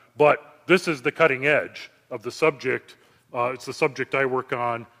 But this is the cutting edge of the subject. It's the subject I work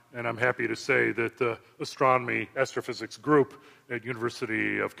on, and I'm happy to say that the astrophysics group at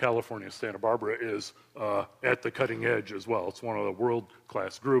University of California, Santa Barbara is at the cutting edge as well. It's one of the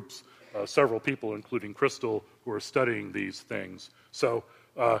world-class groups, several people, including Crystal, who are studying these things. So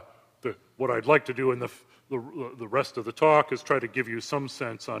what I'd like to do in the rest of the talk is try to give you some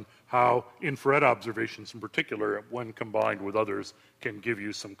sense on how infrared observations in particular, when combined with others, can give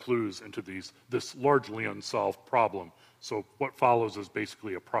you some clues into this largely unsolved problem. So what follows is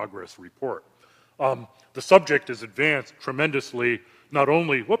basically a progress report. The subject is advanced tremendously, not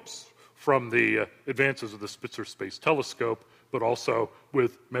only from the advances of the Spitzer Space Telescope, but also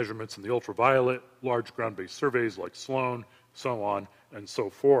with measurements in the ultraviolet, large ground-based surveys like Sloan, so on and so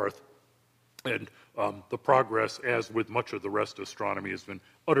forth. And the progress, as with much of the rest of astronomy, has been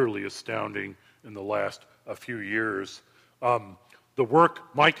utterly astounding in the last few years. The work,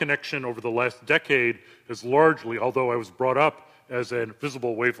 my connection over the last decade has largely, although I was brought up as a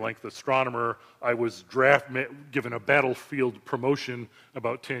visible wavelength astronomer, I was given a battlefield promotion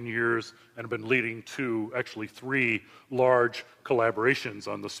about 10 years and have been leading actually 3 large collaborations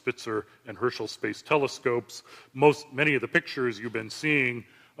on the Spitzer and Herschel space telescopes. Many of the pictures you've been seeing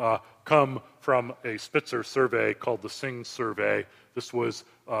come from a Spitzer survey called the SING survey. This was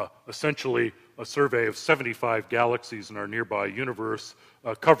essentially a survey of 75 galaxies in our nearby universe,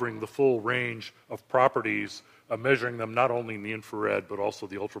 covering the full range of properties, measuring them not only in the infrared, but also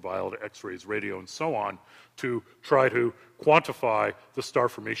the ultraviolet, X-rays, radio, and so on, to try to quantify the star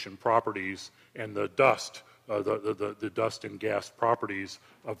formation properties and the dust the dust and gas properties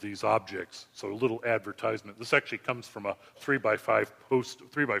of these objects. So a little advertisement. This actually comes from a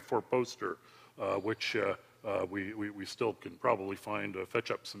 3x4 poster, which we still can probably find,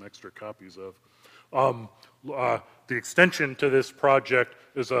 fetch up some extra copies of. The extension to this project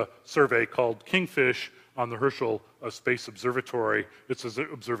is a survey called Kingfish on the Herschel Space Observatory. It's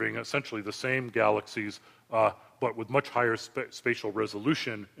observing essentially the same galaxies, but with much higher spatial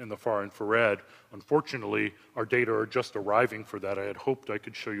resolution in the far infrared. Unfortunately, our data are just arriving for that. I had hoped I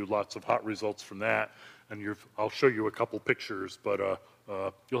could show you lots of hot results from that, and I'll show you a couple pictures, but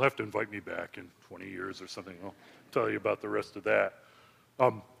you'll have to invite me back in 20 years or something. I'll tell you about the rest of that.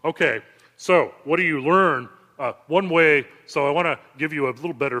 Okay, so what do you learn? One way, so I want to give you a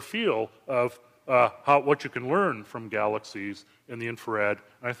little better feel of what you can learn from galaxies in the infrared.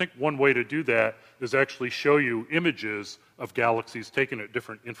 And I think one way to do that is actually show you images of galaxies taken at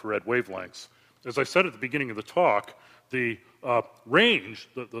different infrared wavelengths. As I said at the beginning of the talk, the range,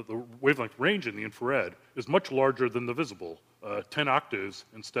 the wavelength range in the infrared is much larger than the visible, 10 octaves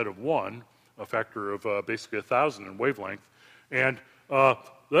instead of 1, a factor of basically 1,000 in wavelength. And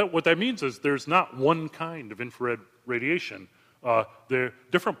what that means is there's not one kind of infrared radiation. The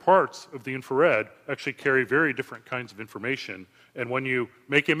different parts of the infrared actually carry very different kinds of information. And when you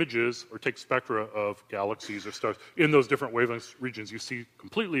make images or take spectra of galaxies or stars in those different wavelength regions, you see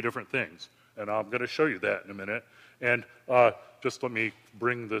completely different things. And I'm going to show you that in a minute. And just let me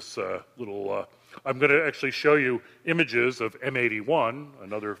bring this little... I'm going to actually show you images of M81,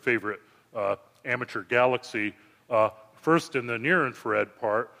 another favorite amateur galaxy. First in the near-infrared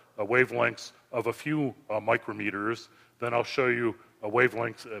part, wavelengths of a few micrometers. Then I'll show you a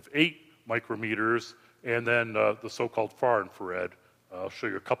wavelength of 8 micrometers, and then the so-called far infrared. I'll show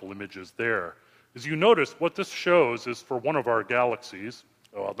you a couple images there. As you notice, what this shows is for one of our galaxies,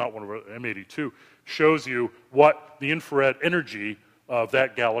 not one of our, M82, shows you what the infrared energy of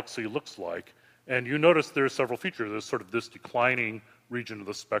that galaxy looks like. And you notice there's several features. There's sort of this declining region of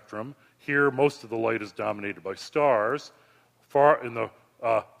the spectrum. Here, most of the light is dominated by stars. Farther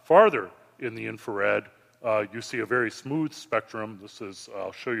in the infrared, you see a very smooth spectrum. This is,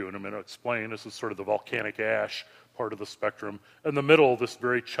 I'll show you in a minute, explain. This is sort of the volcanic ash part of the spectrum. In the middle, this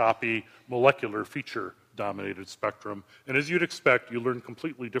very choppy molecular feature-dominated spectrum. And as you'd expect, you learn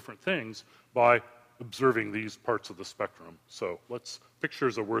completely different things by observing these parts of the spectrum. So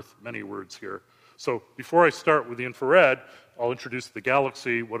pictures are worth many words here. So before I start with the infrared, I'll introduce the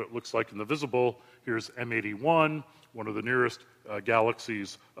galaxy, what it looks like in the visible. Here's M81, one of the nearest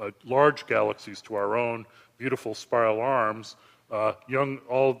galaxies, large galaxies to our own, beautiful spiral arms.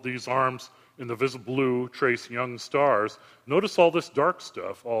 All these arms in the visible blue trace young stars. Notice all this dark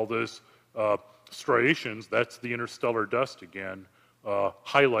stuff, all this striations, that's the interstellar dust again,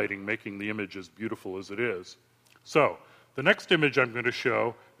 highlighting, making the image as beautiful as it is. So, the next image I'm going to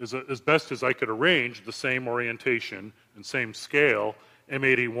show is, as best as I could arrange, the same orientation and same scale,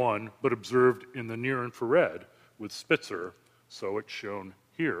 M81, but observed in the near-infrared with Spitzer. So it's shown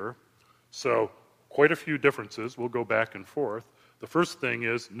here. So quite a few differences. We'll go back and forth. The first thing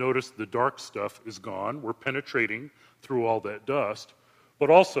is, notice the dark stuff is gone. We're penetrating through all that dust. But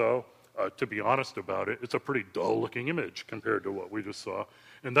also, to be honest about it, it's a pretty dull-looking image compared to what we just saw.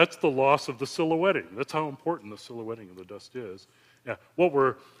 And that's the loss of the silhouetting. That's how important the silhouetting of the dust is. Yeah. What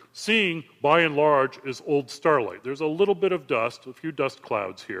we're seeing, by and large, is old starlight. There's a little bit of dust, a few dust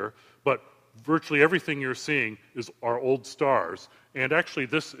clouds here, but virtually everything you're seeing are old stars. And actually,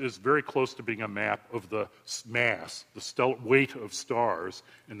 this is very close to being a map of the mass, the weight of stars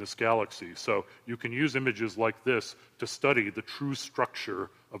in this galaxy. So you can use images like this to study the true structure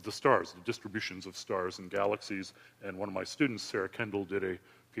of the stars, the distributions of stars and galaxies. And one of my students, Sarah Kendall, did a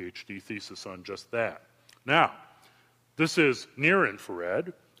PhD thesis on just that. Now, this is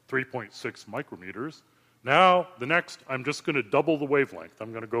near-infrared, 3.6 micrometers. Now, the next, I'm just going to double the wavelength.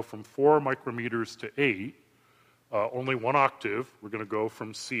 I'm going to go from 4 micrometers to 8. Only 1 octave. We're going to go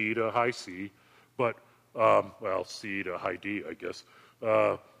from C to high C, but, C to high D, I guess,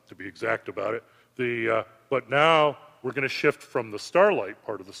 to be exact about it. But now we're going to shift from the starlight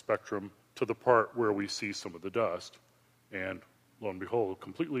part of the spectrum to the part where we see some of the dust. And lo and behold,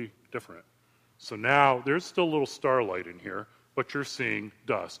 completely different. So now there's still a little starlight in here, but you're seeing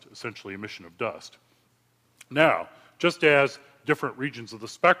dust, essentially emission of dust. Now, just as different regions of the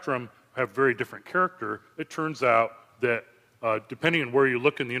spectrum have very different character, it turns out that depending on where you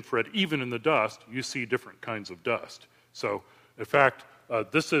look in the infrared, even in the dust, you see different kinds of dust. So, in fact,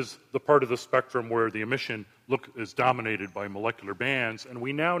 this is the part of the spectrum where the emission is dominated by molecular bands, and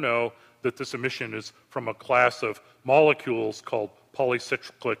we now know that this emission is from a class of molecules called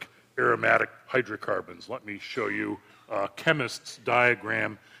polycyclic aromatic hydrocarbons. Let me show you a chemist's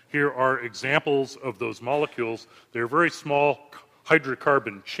diagram. Here are examples of those molecules. They're very small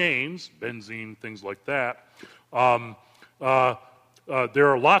hydrocarbon chains, benzene, things like that. There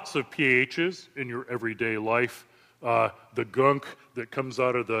are lots of pHs in your everyday life. The gunk that comes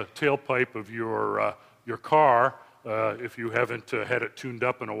out of the tailpipe of your car, if you haven't had it tuned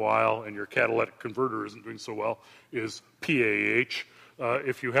up in a while and your catalytic converter isn't doing so well, is PAH.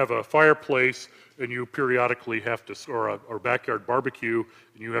 If you have a fireplace and you periodically have to, or backyard barbecue,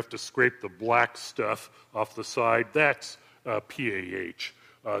 and you have to scrape the black stuff off the side, that's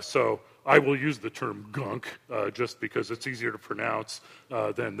PAH. So I will use the term gunk just because it's easier to pronounce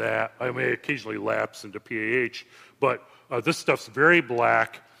than that. I may occasionally lapse into PAH, but this stuff's very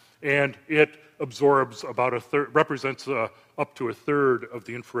black, and it absorbs about a third, represents up to a third of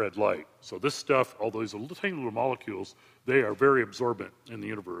the infrared light. So this stuff, although these are tiny little molecules, they are very absorbent in the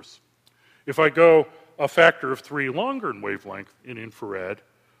universe. If I go a factor of 3 longer in wavelength in infrared,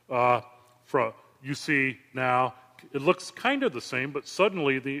 you see now it looks kind of the same, but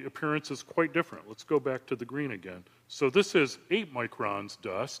suddenly the appearance is quite different. Let's go back to the green again. So this is 8 microns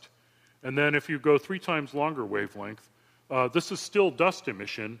dust, and then if you go 3 times longer wavelength, this is still dust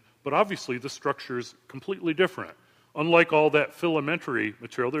emission, but obviously the structure is completely different. Unlike all that filamentary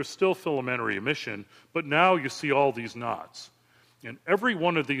material, there's still filamentary emission, but now you see all these knots. And every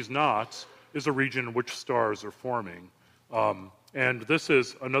one of these knots is a region in which stars are forming. And this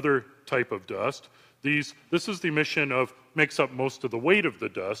is another type of dust. This is the emission makes up most of the weight of the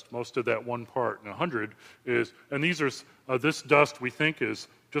dust, most of that 1 part in 100 is, and these are, this dust we think is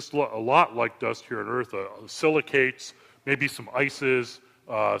just a lot like dust here on Earth, silicates, maybe some ices,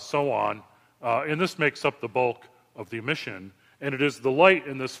 so on. And this makes up the bulk of the emission, and it is the light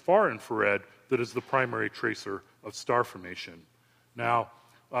in this far infrared that is the primary tracer of star formation. Now,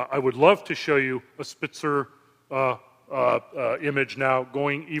 I would love to show you a Spitzer image now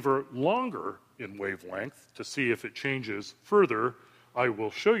going even longer in wavelength to see if it changes further. I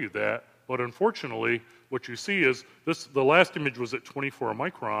will show you that, but unfortunately, what you see is the last image was at 24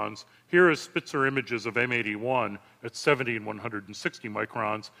 microns. Here is Spitzer images of M81 at 70 and 160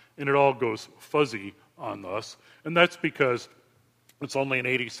 microns, and it all goes fuzzy on us. And that's because it's only an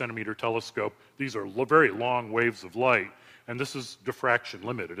 80 centimeter telescope. These are very long waves of light, and this is diffraction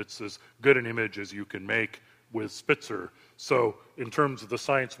limited. It's as good an image as you can make with Spitzer. So in terms of the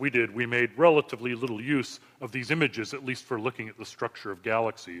science we did, we made relatively little use of these images, at least for looking at the structure of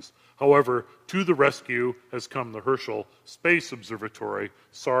galaxies. However, to the rescue has come the Herschel Space Observatory.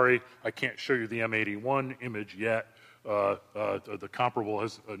 Sorry, I can't show you the M81 image yet. The comparable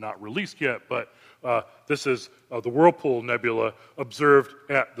has not released yet, but this is the Whirlpool Nebula observed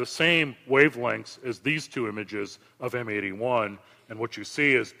at the same wavelengths as these 2 images of M81. And what you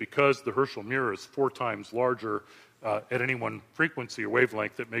see is because the Herschel mirror is 4 times larger at any one frequency or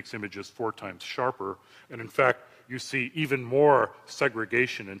wavelength, it makes images 4 times sharper. And in fact, you see even more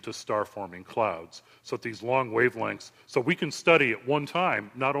segregation into star-forming clouds. So at these long wavelengths, so we can study at one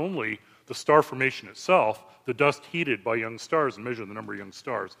time not only the star formation itself, the dust heated by young stars and measure the number of young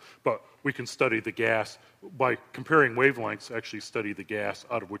stars, but we can study the gas by comparing wavelengths, actually study the gas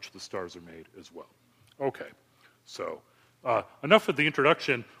out of which the stars are made as well. Okay, so enough of the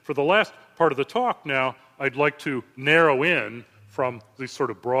introduction. For the last part of the talk now, I'd like to narrow in from this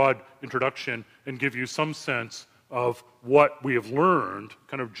sort of broad introduction and give you some sense of what we have learned,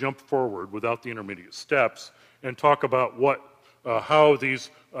 kind of jump forward without the intermediate steps, and talk about how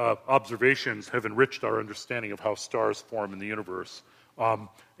these observations have enriched our understanding of how stars form in the universe. One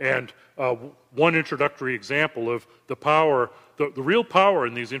introductory example of the power, the real power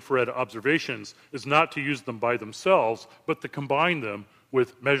in these infrared observations is not to use them by themselves, but to combine them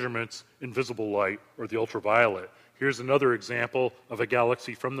with measurements in visible light or the ultraviolet. Here's another example of a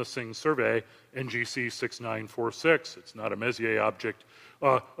galaxy from the SING survey, NGC 6946. It's not a Messier object,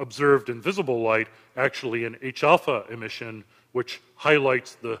 observed in visible light, actually in H-alpha emission, which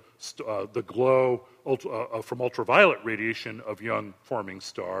highlights the glow from ultraviolet radiation of young forming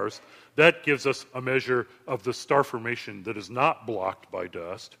stars. That gives us a measure of the star formation that is not blocked by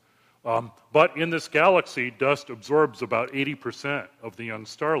dust. But in this galaxy, dust absorbs about 80% of the young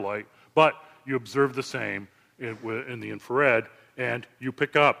starlight, but you observe the same in the infrared, and you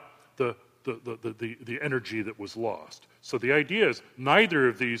pick up the energy that was lost. So the idea is neither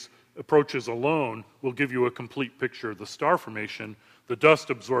of these approaches alone will give you a complete picture of the star formation. The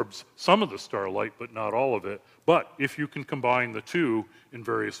dust absorbs some of the starlight, but not all of it. But if you can combine the two in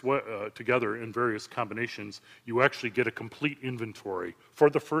together in various combinations, you actually get a complete inventory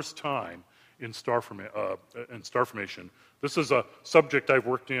for the first time in star formation. This is a subject I've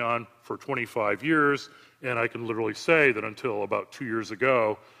worked on for 25 years, and I can literally say that until about 2 years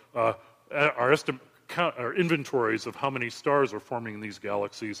ago, our inventories of how many stars are forming in these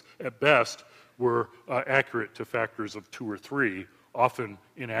galaxies, at best, were accurate to factors of 2 or 3, often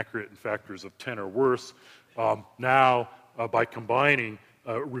inaccurate in factors of 10 or worse. Now, by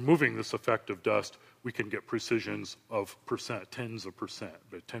removing this effect of dust, we can get precisions of tens of percent,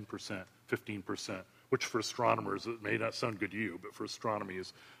 10%, 15%, which for astronomers, it may not sound good to you, but for astronomy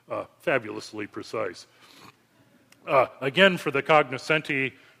is fabulously precise. Again, for the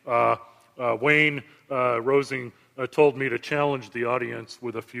cognoscenti, Wayne Rosing told me to challenge the audience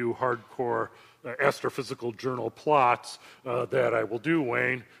with a few hardcore astrophysical journal plots that I will do,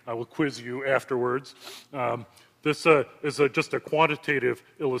 Wayne. I will quiz you afterwards. This is just a quantitative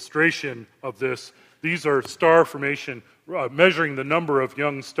illustration of this. These are star formation, measuring the number of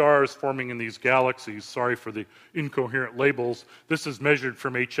young stars forming in these galaxies. Sorry for the incoherent labels. This is measured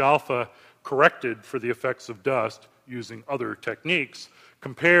from H alpha, corrected for the effects of dust using other techniques,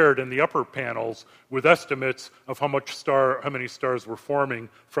 compared in the upper panels with estimates of how many stars were forming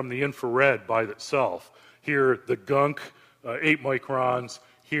from the infrared by itself. Here, the gunk, 8 microns.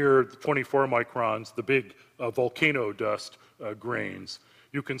 Here, the 24 microns, the big volcano dust grains.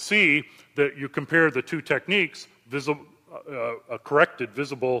 You can see that you compare the two techniques, corrected,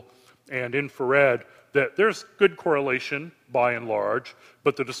 visible, and infrared, that there's good correlation by and large,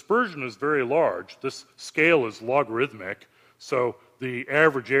 but the dispersion is very large. This scale is logarithmic, so the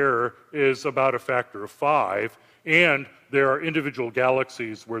average error is about a factor of 5, and there are individual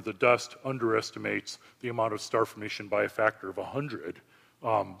galaxies where the dust underestimates the amount of star formation by a factor of 100.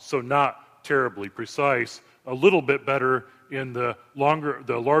 So not terribly precise, a little bit better in the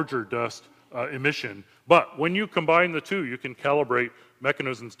larger dust emission. But when you combine the two, you can calibrate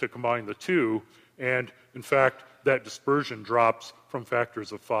mechanisms to combine the two, and in fact, that dispersion drops from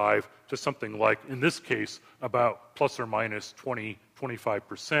factors of 5 to something like, in this case, about plus or minus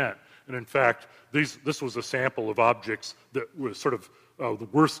 25%. And in fact, this was a sample of objects that was sort of the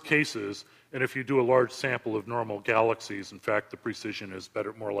worst cases, and if you do a large sample of normal galaxies, in fact, the precision is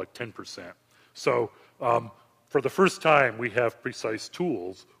better, more like 10%. So for the first time, we have precise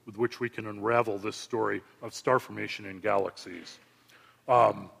tools with which we can unravel this story of star formation in galaxies.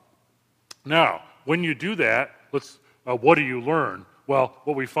 Now, when you do that, what do you learn? Well,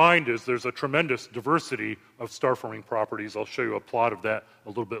 what we find is there's a tremendous diversity of star-forming properties. I'll show you a plot of that a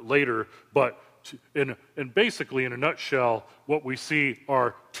little bit later. But basically, in a nutshell, what we see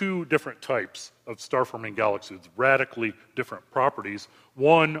are two different types of star-forming galaxies, radically different properties.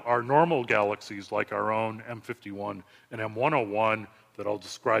 One are normal galaxies like our own M51 and M101 that I'll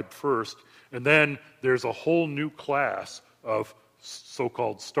describe first. And then there's a whole new class of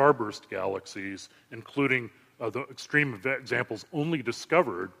so-called starburst galaxies, including the extreme examples only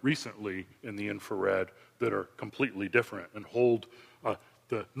discovered recently in the infrared that are completely different and hold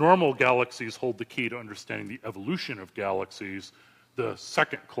the normal galaxies hold the key to understanding the evolution of galaxies. The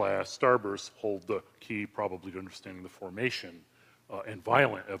second class, starbursts, hold the key probably to understanding the formation and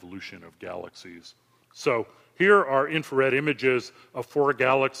violent evolution of galaxies. So here are infrared images of 4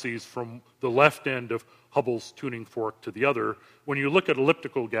 galaxies from the left end of Hubble's tuning fork to the other. When you look at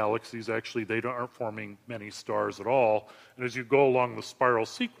elliptical galaxies, actually, they aren't forming many stars at all. And as you go along the spiral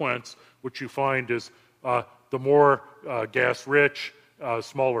sequence, what you find is the more gas-rich,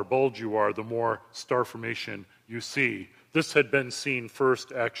 smaller bulge you are, the more star formation you see. This had been seen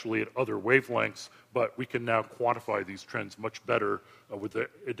first, actually, at other wavelengths, but we can now quantify these trends much better with the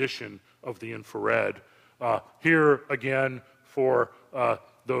addition of the infrared. Here, again, for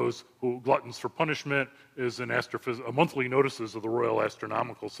those who gluttons for punishment, is a monthly notices of the Royal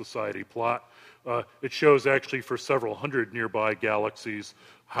Astronomical Society plot. It shows actually for several hundred nearby galaxies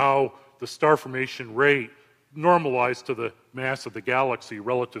how the star formation rate normalized to the mass of the galaxy,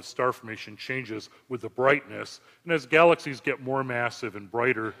 relative star formation changes with the brightness. And as galaxies get more massive and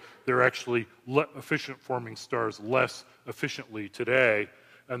brighter, they're actually efficient forming stars less efficiently today.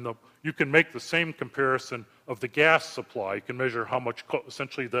 And you can make the same comparison of the gas supply. You can measure how much,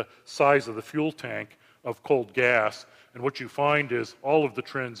 essentially the size of the fuel tank of cold gas. And what you find is all of the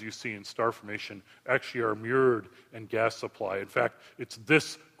trends you see in star formation actually are mirrored in gas supply. In fact, it's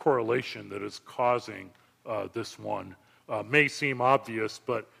this correlation that is causing this one. May seem obvious,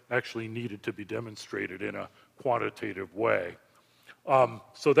 but actually needed to be demonstrated in a quantitative way.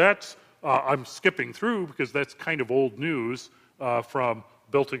 So that's, I'm skipping through because that's kind of old news from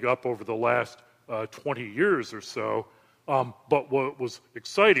building up over the last 20 years or so. But what was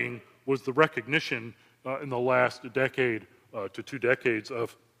exciting was the recognition in the last decade to 2 decades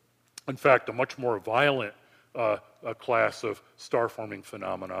of in fact, a much more violent class of star-forming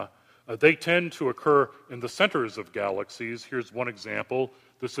phenomena. They tend to occur in the centers of galaxies. Here's one example.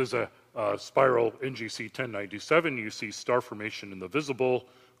 This is a spiral NGC 1097. You see star formation in the visible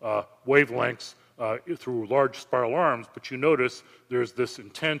wavelengths through large spiral arms, but you notice there's this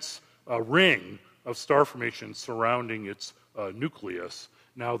intense ring of star formation surrounding its nucleus.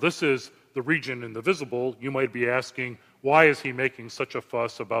 Now, this is the region in the visible. You might be asking, why is he making such a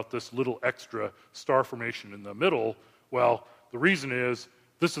fuss about this little extra star formation in the middle? Well, the reason is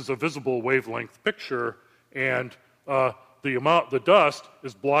this is a visible wavelength picture, and the dust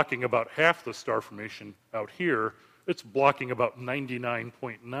is blocking about half the star formation out here. It's blocking about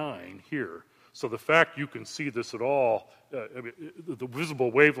 99.9 here. So the fact you can see this at all, the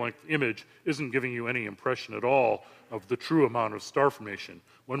visible wavelength image isn't giving you any impression at all of the true amount of star formation.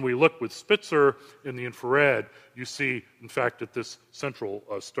 When we look with Spitzer in the infrared, you see, in fact, that this central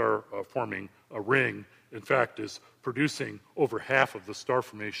star forming ring, in fact, is producing over half of the star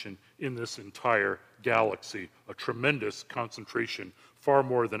formation in this entire galaxy, a tremendous concentration, far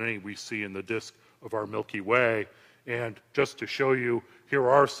more than any we see in the disk of our Milky Way. And just to show you, here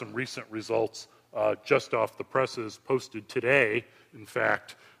are some recent results just off the presses posted today, in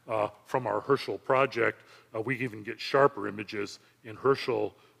fact, from our Herschel project. We even get sharper images in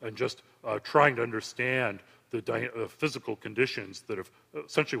Herschel, and just trying to understand the physical conditions that have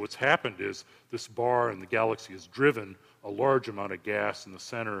essentially what's happened is this bar in the galaxy has driven a large amount of gas in the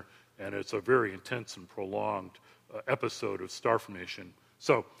center, and it's a very intense and prolonged episode of star formation.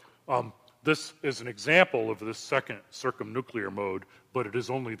 So this is an example of this second circumnuclear mode, but it is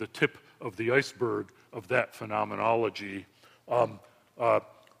only the tip of the iceberg of that phenomenology.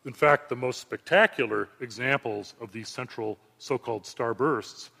 In fact, the most spectacular examples of these central so-called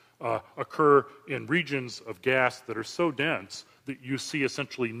starbursts occur in regions of gas that are so dense that you see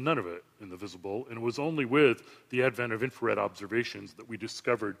essentially none of it in the visible, and it was only with the advent of infrared observations that we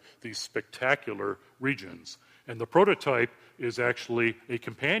discovered these spectacular regions. And the prototype is actually a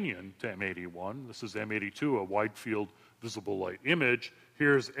companion to M81. This is M82, a wide-field visible light image.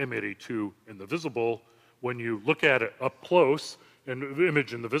 Here's M82 in the visible. When you look at it up close, and the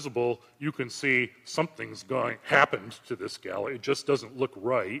image in the visible, you can see something's happened to this galaxy. It just doesn't look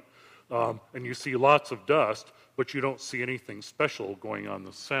right. And you see lots of dust, but you don't see anything special going on in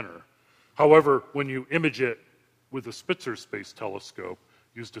the center. However, when you image it with the Spitzer Space Telescope,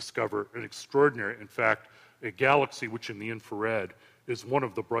 you discover an extraordinary, in fact, a galaxy which in the infrared is one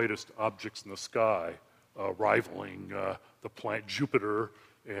of the brightest objects in the sky, rivaling the planet Jupiter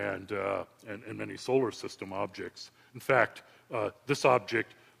and many solar system objects. In fact, this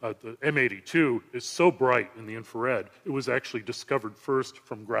object, the M82, is so bright in the infrared, it was actually discovered first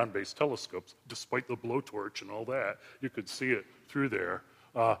from ground-based telescopes. Despite the blowtorch and all that, you could see it through there.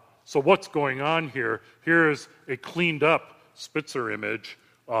 So what's going on here? Here is a cleaned-up Spitzer image.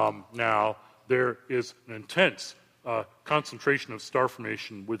 Now, there is an intense concentration of star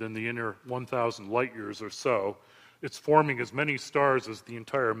formation within the inner 1,000 light years or so. It's forming as many stars as the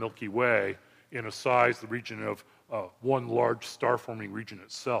entire Milky Way in a size, the region of one large star-forming region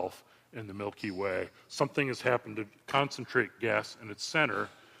itself in the Milky Way. Something has happened to concentrate gas in its center.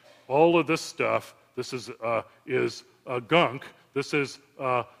 All of this stuff, this is gunk. This is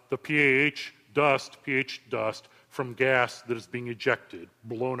the pH dust from gas that is being ejected,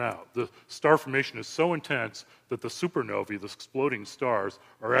 blown out. The star formation is so intense that the supernovae, the exploding stars,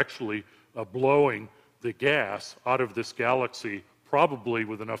 are actually blowing the gas out of this galaxy, probably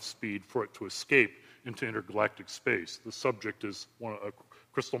with enough speed for it to escape into intergalactic space. The subject is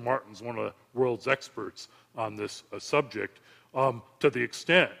Crystal Martin's one of the world's experts on this subject, to the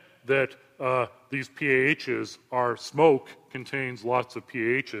extent that these PAHs are smoke contains lots of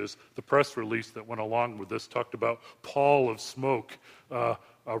PAHs. The press release that went along with this talked about pall of smoke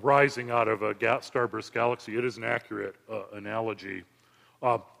rising out of a starburst galaxy. It is an accurate analogy.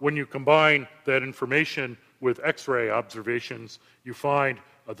 When you combine that information with X-ray observations, you find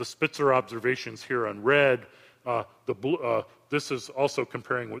the Spitzer observations here on red. This is also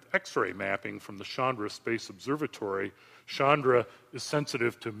comparing with X-ray mapping from the Chandra Space Observatory. Chandra is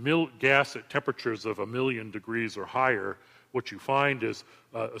sensitive to gas at temperatures of 1,000,000 degrees or higher. What you find is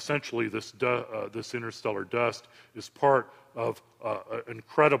essentially this interstellar dust is part of an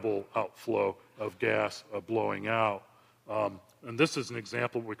incredible outflow of gas blowing out. And this is an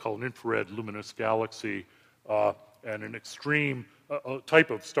example of what we call an infrared luminous galaxy, and an extreme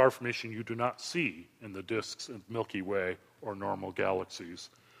type of star formation you do not see in the disks of Milky Way or normal galaxies.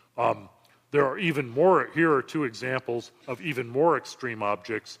 There are even more, here are two examples of even more extreme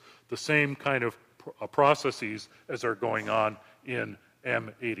objects, the same kind of processes as are going on in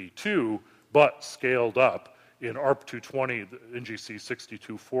M82, but scaled up. In ARP 220, the NGC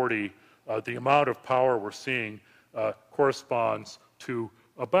 6240, the amount of power we're seeing corresponds to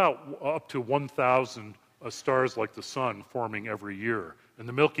about up to 1,000 stars like the Sun forming every year. In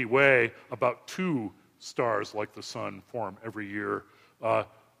the Milky Way, about 2 stars like the Sun form every year.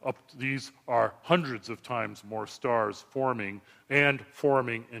 These are hundreds of times more stars forming, and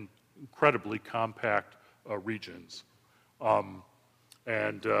forming in incredibly compact regions.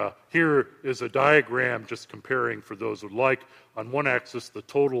 Here is a diagram just comparing, for those who like, on one axis the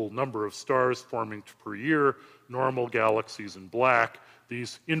total number of stars forming per year, normal galaxies in black.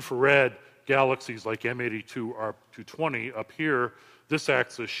 These infrared galaxies like M82 are 220 up here. This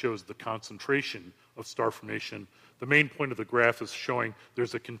axis shows the concentration of star formation. The main point of the graph is showing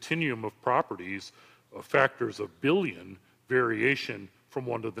there's a continuum of properties, factors of billion variation from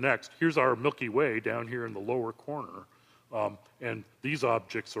one to the next. Here's our Milky Way down here in the lower corner. And these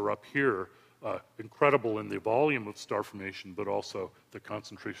objects are up here, incredible in the volume of star formation, but also the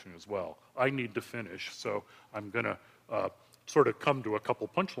concentration as well. I need to finish, so I'm going to sort of come to a couple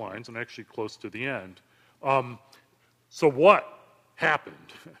punchlines and actually close to the end. So what happened?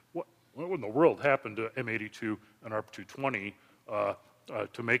 What in the world happened to M82 and ARP 220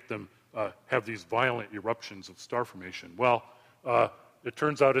 to make them have these violent eruptions of star formation? Well, it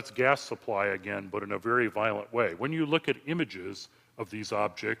turns out it's gas supply again, but in a very violent way. When you look at images of these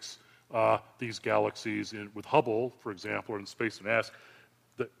objects, these galaxies with Hubble, for example, or in space and ask,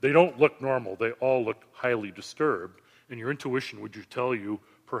 they don't look normal. They all look highly disturbed. And your intuition would tell you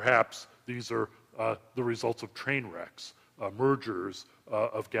perhaps these are the results of train wrecks, mergers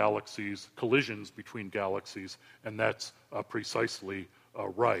of galaxies, collisions between galaxies, and that's precisely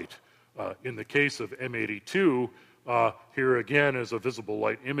right. In the case of M82, here again is a visible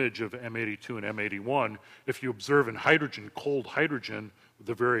light image of M82 and M81. If you observe in hydrogen, cold hydrogen, with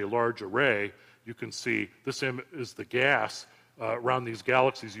a very large array, you can see this is the gas around these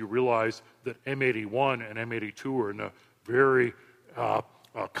galaxies. You realize that M81 and M82 are in a very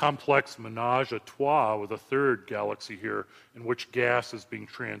complex menage a trois with a third galaxy here in which gas is being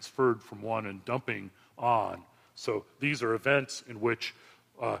transferred from one and dumping on. So these are events in which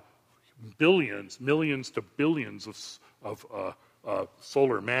billions, millions to billions of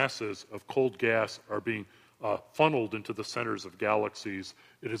solar masses of cold gas are being funneled into the centers of galaxies.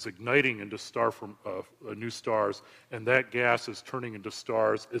 It is igniting into new stars, and that gas is turning into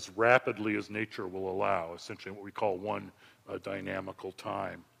stars as rapidly as nature will allow, essentially what we call one dynamical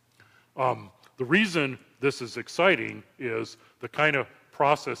time. The reason this is exciting is the kind of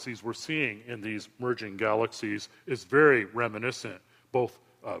processes we're seeing in these merging galaxies is very reminiscent, both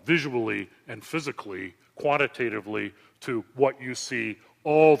visually and physically, quantitatively, to what you see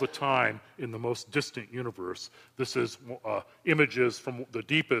all the time in the most distant universe. This is images from the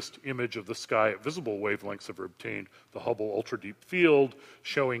deepest image of the sky at visible wavelengths ever obtained, the Hubble Ultra Deep Field,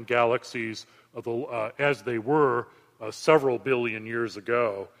 showing galaxies as they were several billion years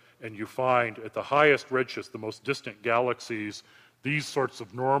ago. And you find at the highest redshift, the most distant galaxies, these sorts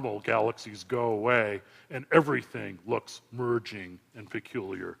of normal galaxies go away, and everything looks merging and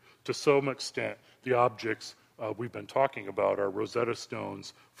peculiar. To some extent, the objects we've been talking about are Rosetta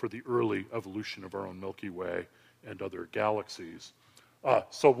Stones for the early evolution of our own Milky Way and other galaxies.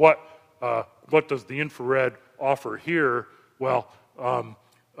 So what does the infrared offer here? Well,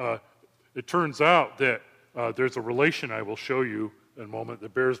 it turns out that there's a relation I will show you in a moment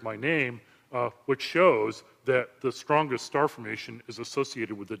that bears my name, which shows that the strongest star formation is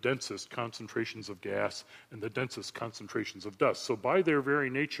associated with the densest concentrations of gas and the densest concentrations of dust. So by their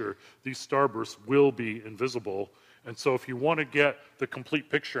very nature, these starbursts will be invisible. And so if you want to get the complete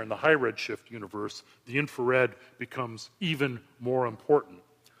picture in the high redshift universe, the infrared becomes even more important.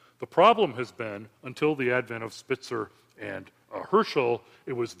 The problem has been, until the advent of Spitzer and Herschel,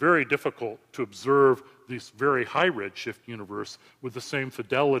 it was very difficult to observe this very high redshift universe with the same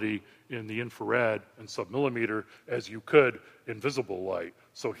fidelity in the infrared and submillimeter as you could in visible light.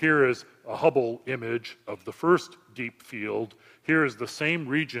 So here is a Hubble image of the first deep field. Here is the same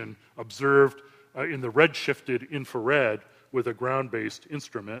region observed in the redshifted infrared with a ground-based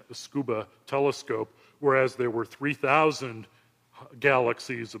instrument, a scuba telescope, whereas there were 3,000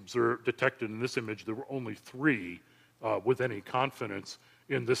 galaxies detected in this image. There were only 3 with any confidence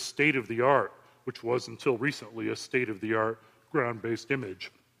in this state-of-the-art, which was until recently a state-of-the-art ground-based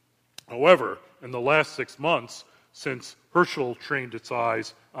image. However, in the last 6 months, since Herschel trained its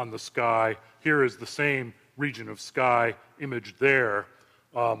eyes on the sky, here is the same region of sky imaged there.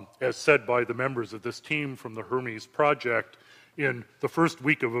 As said by the members of this team from the Hermes project, in the first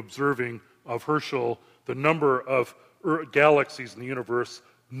week of observing of Herschel, the number of galaxies in the universe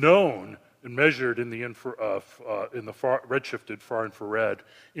known and measured in the redshifted far infrared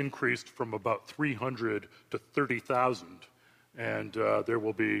increased from about 300 to 30,000. And there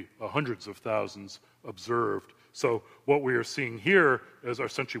will be hundreds of thousands observed. So what we are seeing here is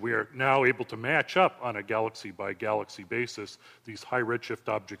essentially we are now able to match up on a galaxy-by-galaxy basis these high redshift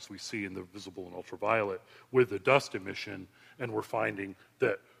objects we see in the visible and ultraviolet with the dust emission, and we're finding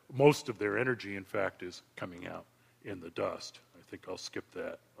that most of their energy, in fact, is coming out in the dust. I think I'll skip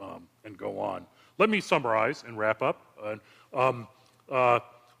that and go on. Let me summarize and wrap up.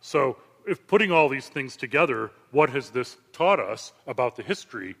 So if putting all these things together, what has this taught us about the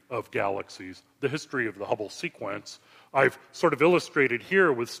history of galaxies, the history of the Hubble sequence? I've sort of illustrated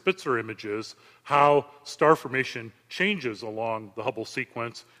here with Spitzer images how star formation changes along the Hubble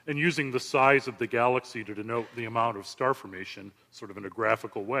sequence, and using the size of the galaxy to denote the amount of star formation, sort of in a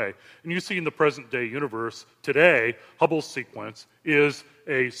graphical way. And you see in the present-day universe today, Hubble's sequence is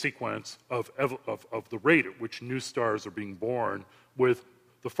a sequence of the rate at which new stars are being born, with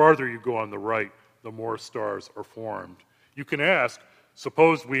the farther you go on the right, the more stars are formed. You can ask,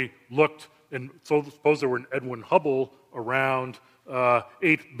 suppose we looked, and so suppose there were an Edwin Hubble around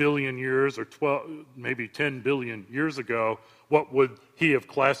 8 billion years or 12, maybe 10 billion years ago, what would he have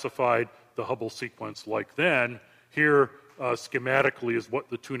classified the Hubble sequence like then? Here, schematically, is what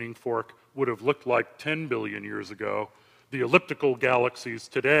the tuning fork would have looked like 10 billion years ago. The elliptical galaxies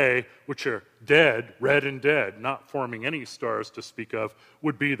today, which are dead, red and dead, not forming any stars to speak of,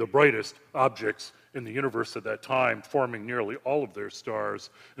 would be the brightest objects in the universe at that time, forming nearly all of their stars.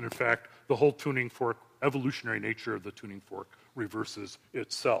 And in fact, the whole tuning fork, evolutionary nature of the tuning fork, reverses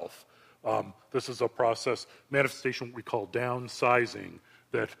itself. This is a process, manifestation, what we call downsizing,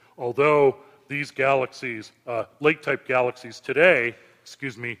 that although these galaxies, lake-type galaxies today,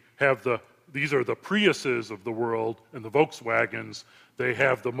 have these are the Priuses of the world and the Volkswagens. They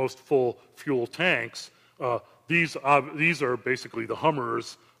have the most full fuel tanks. These are basically the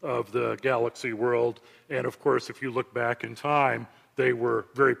Hummers of the galaxy world. And of course, if you look back in time, they were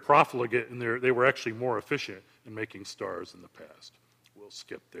very profligate, and they were actually more efficient in making stars in the past. We'll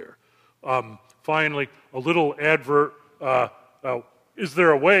skip there. Finally, a little advert. Is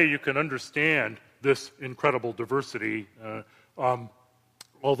there a way you can understand this incredible diversity?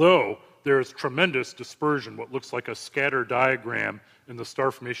 Although there's tremendous dispersion, what looks like a scatter diagram in the star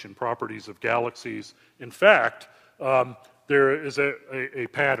formation properties of galaxies. In fact, there is a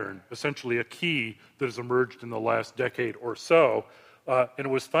pattern, essentially a key, that has emerged in the last decade or so, and it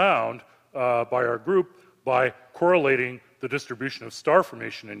was found by our group by correlating the distribution of star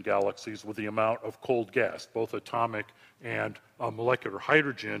formation in galaxies with the amount of cold gas, both atomic and molecular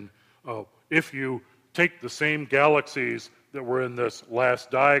hydrogen. If you take the same galaxies that were in this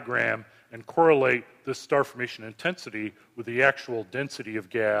last diagram and correlate this star formation intensity with the actual density of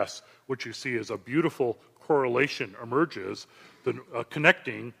gas, what you see is a beautiful correlation emerges,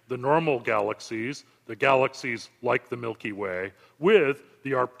 connecting the normal galaxies, the galaxies like the Milky Way, with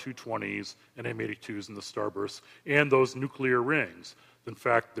the ARP-220s and M82s and the starbursts, and those nuclear rings. In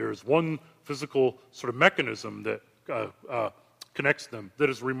fact, there's one physical sort of mechanism that connects them that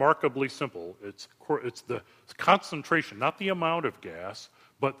is remarkably simple. It's the concentration, not the amount of gas,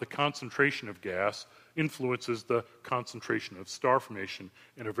 but the concentration of gas influences the concentration of star formation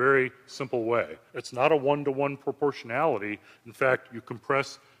in a very simple way. It's not a one-to-one proportionality. In fact, you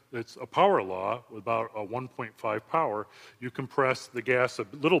compress, it's a power law with about a 1.5 power. You compress the gas a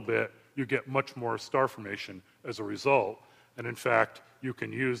little bit, you get much more star formation as a result. And in fact, you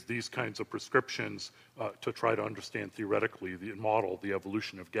can use these kinds of prescriptions to try to understand theoretically the model, the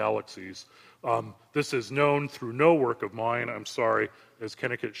evolution of galaxies. This is known through no work of mine, I'm sorry, as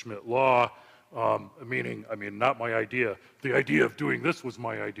Kennicutt-Schmidt law, meaning, not my idea. The idea of doing this was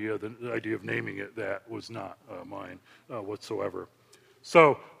my idea. The idea of naming it that was not mine whatsoever.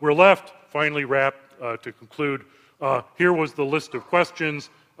 So we're left, finally wrapped, to conclude. Here was the list of questions.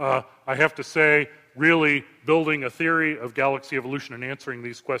 I have to say, really, building a theory of galaxy evolution and answering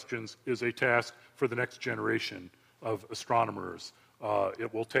these questions is a task for the next generation of astronomers.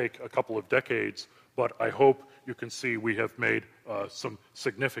 It will take a couple of decades, but I hope you can see we have made some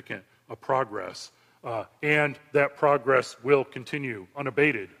significant progress. And that progress will continue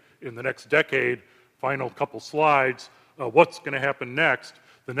unabated in the next decade. Final couple slides. What's going to happen next?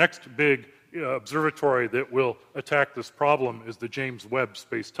 The next big observatory that will attack this problem is the James Webb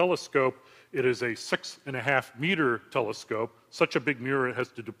Space Telescope. It is a 6.5 meter telescope, such a big mirror it has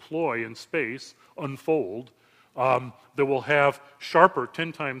to deploy in space, unfold, that will have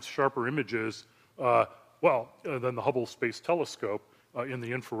 10 times sharper images, than the Hubble Space Telescope in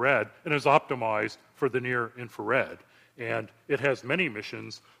the infrared, and is optimized for the near infrared. And it has many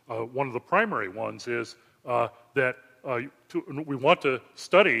missions. One of the primary ones is that we want to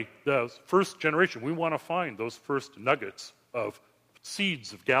study the first generation. We want to find those first nuggets of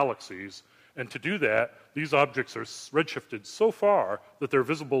seeds of galaxies. And to do that, these objects are redshifted so far that their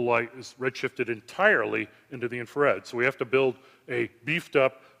visible light is redshifted entirely into the infrared. So we have to build a beefed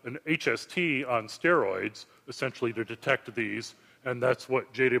up, an HST on steroids, essentially, to detect these. And that's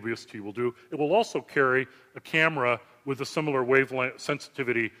what JWST will do. It will also carry a camera with a similar wavelength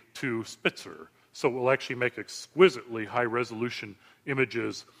sensitivity to Spitzer. So it will actually make exquisitely high-resolution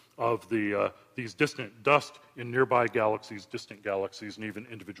images of these distant dust in nearby galaxies, distant galaxies, and even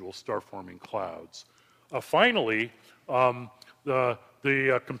individual star-forming clouds. Finally,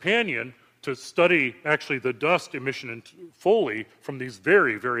 the companion to study actually the dust emission fully from these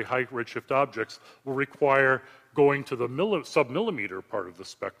very, very high redshift objects will require going to the sub-millimeter part of the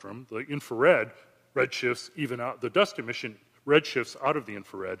spectrum. The infrared redshifts even out, the dust emission redshifts out of the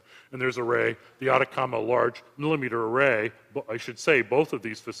infrared, and there's array, the Atacama Large Millimeter Array. I should say both of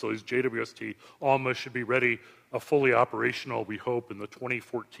these facilities, JWST, ALMA, should be ready, fully operational, we hope, in the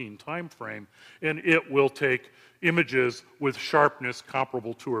 2014 timeframe, and it will take images with sharpness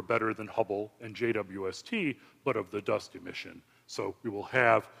comparable to or better than Hubble and JWST, but of the dust emission. So we will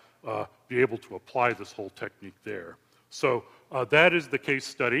have, be able to apply this whole technique there. So that is the case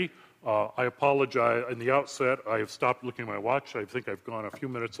study. I apologize. In the outset, I have stopped looking at my watch. I think I've gone a few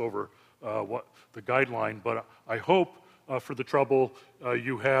minutes over what the guideline, but I hope for the trouble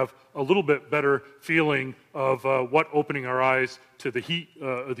you have a little bit better feeling of what opening our eyes to the heat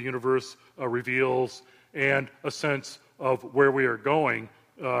of the universe reveals, and a sense of where we are going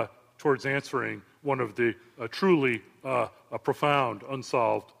towards answering one of the truly profound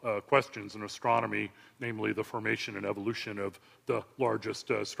unsolved questions in astronomy, namely the formation and evolution of the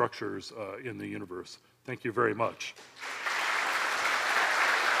largest structures in the universe. Thank you very much.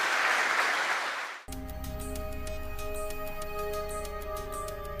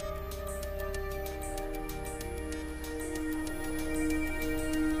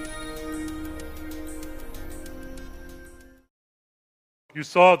 You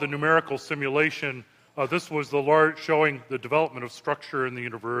saw the numerical simulation. This was the showing the development of structure in the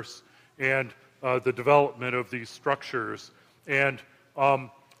universe and the development of these structures. And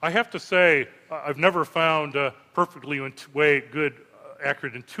I have to say, I've never found a perfectly good,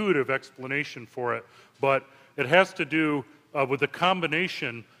 accurate, intuitive explanation for it, but it has to do with a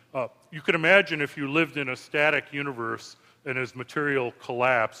combination. You could imagine if you lived in a static universe and as material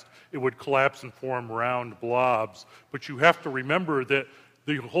collapsed, it would collapse and form round blobs. But you have to remember that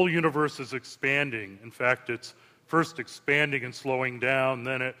the whole universe is expanding. In fact, it's first expanding and slowing down,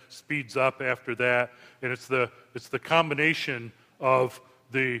 then it speeds up after that. And it's the combination of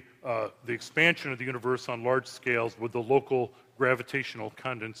the expansion of the universe on large scales with the local gravitational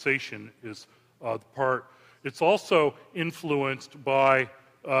condensation is the part. It's also influenced by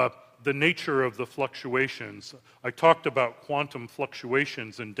the nature of the fluctuations. I talked about quantum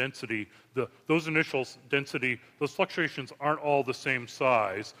fluctuations in density. Those initial density, those fluctuations aren't all the same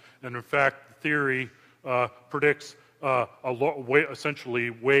size. And in fact, the theory predicts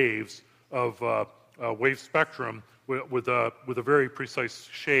essentially waves of wave spectrum with a very precise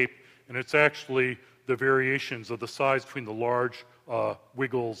shape. And it's actually the variations of the size between the large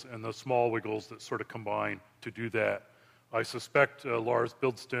wiggles and the small wiggles that sort of combine to do that. I suspect Lars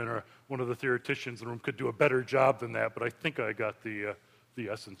Bildsten, or one of the theoreticians in the room, could do a better job than that, but I think I got the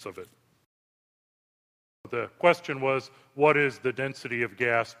essence of it. The question was, what is the density of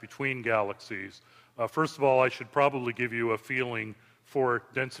gas between galaxies? First of all, I should probably give you a feeling for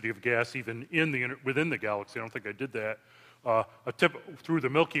density of gas even within the galaxy. I don't think I did that. Through the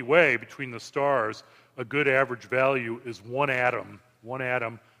Milky Way, between the stars, a good average value is one atom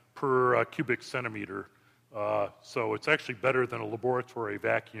per cubic centimeter. So it's actually better than a laboratory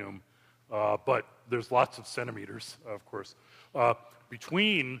vacuum, but there's lots of centimeters, of course.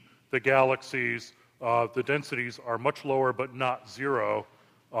 Between the galaxies, the densities are much lower, but not zero.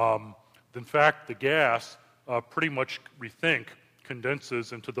 In fact, the gas pretty much, we think,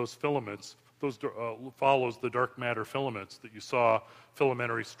 condenses into those filaments. Those follows the dark matter filaments that you saw,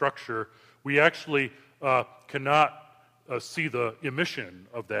 filamentary structure. We actually cannot see the emission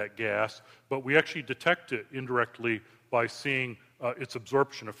of that gas, but we actually detect it indirectly by seeing its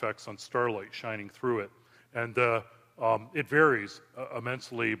absorption effects on starlight shining through it. And it varies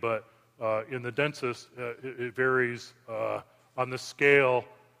immensely, but in the densest, it varies on the scale.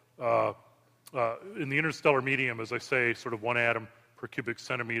 In the interstellar medium, as I say, sort of one atom per cubic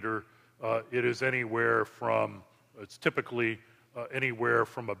centimeter, it is anywhere from, it's typically anywhere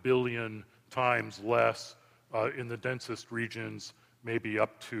from 1 billion times less in the densest regions, maybe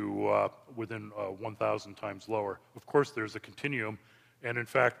up to within 1,000 times lower. Of course, there's a continuum, and in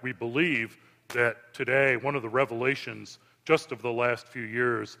fact, we believe that today one of the revelations just of the last few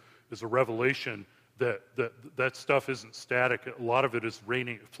years is a revelation that stuff isn't static. A lot of it is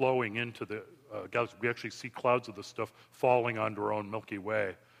flowing into the galaxy. We actually see clouds of this stuff falling onto our own Milky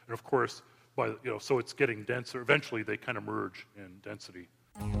Way, and of course, so it's getting denser. Eventually, they kind of merge in density.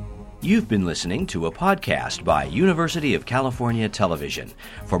 You've been listening to a podcast by University of California Television.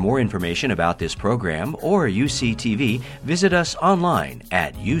 For more information about this program or UCTV, visit us online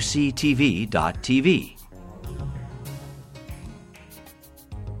at uctv.tv.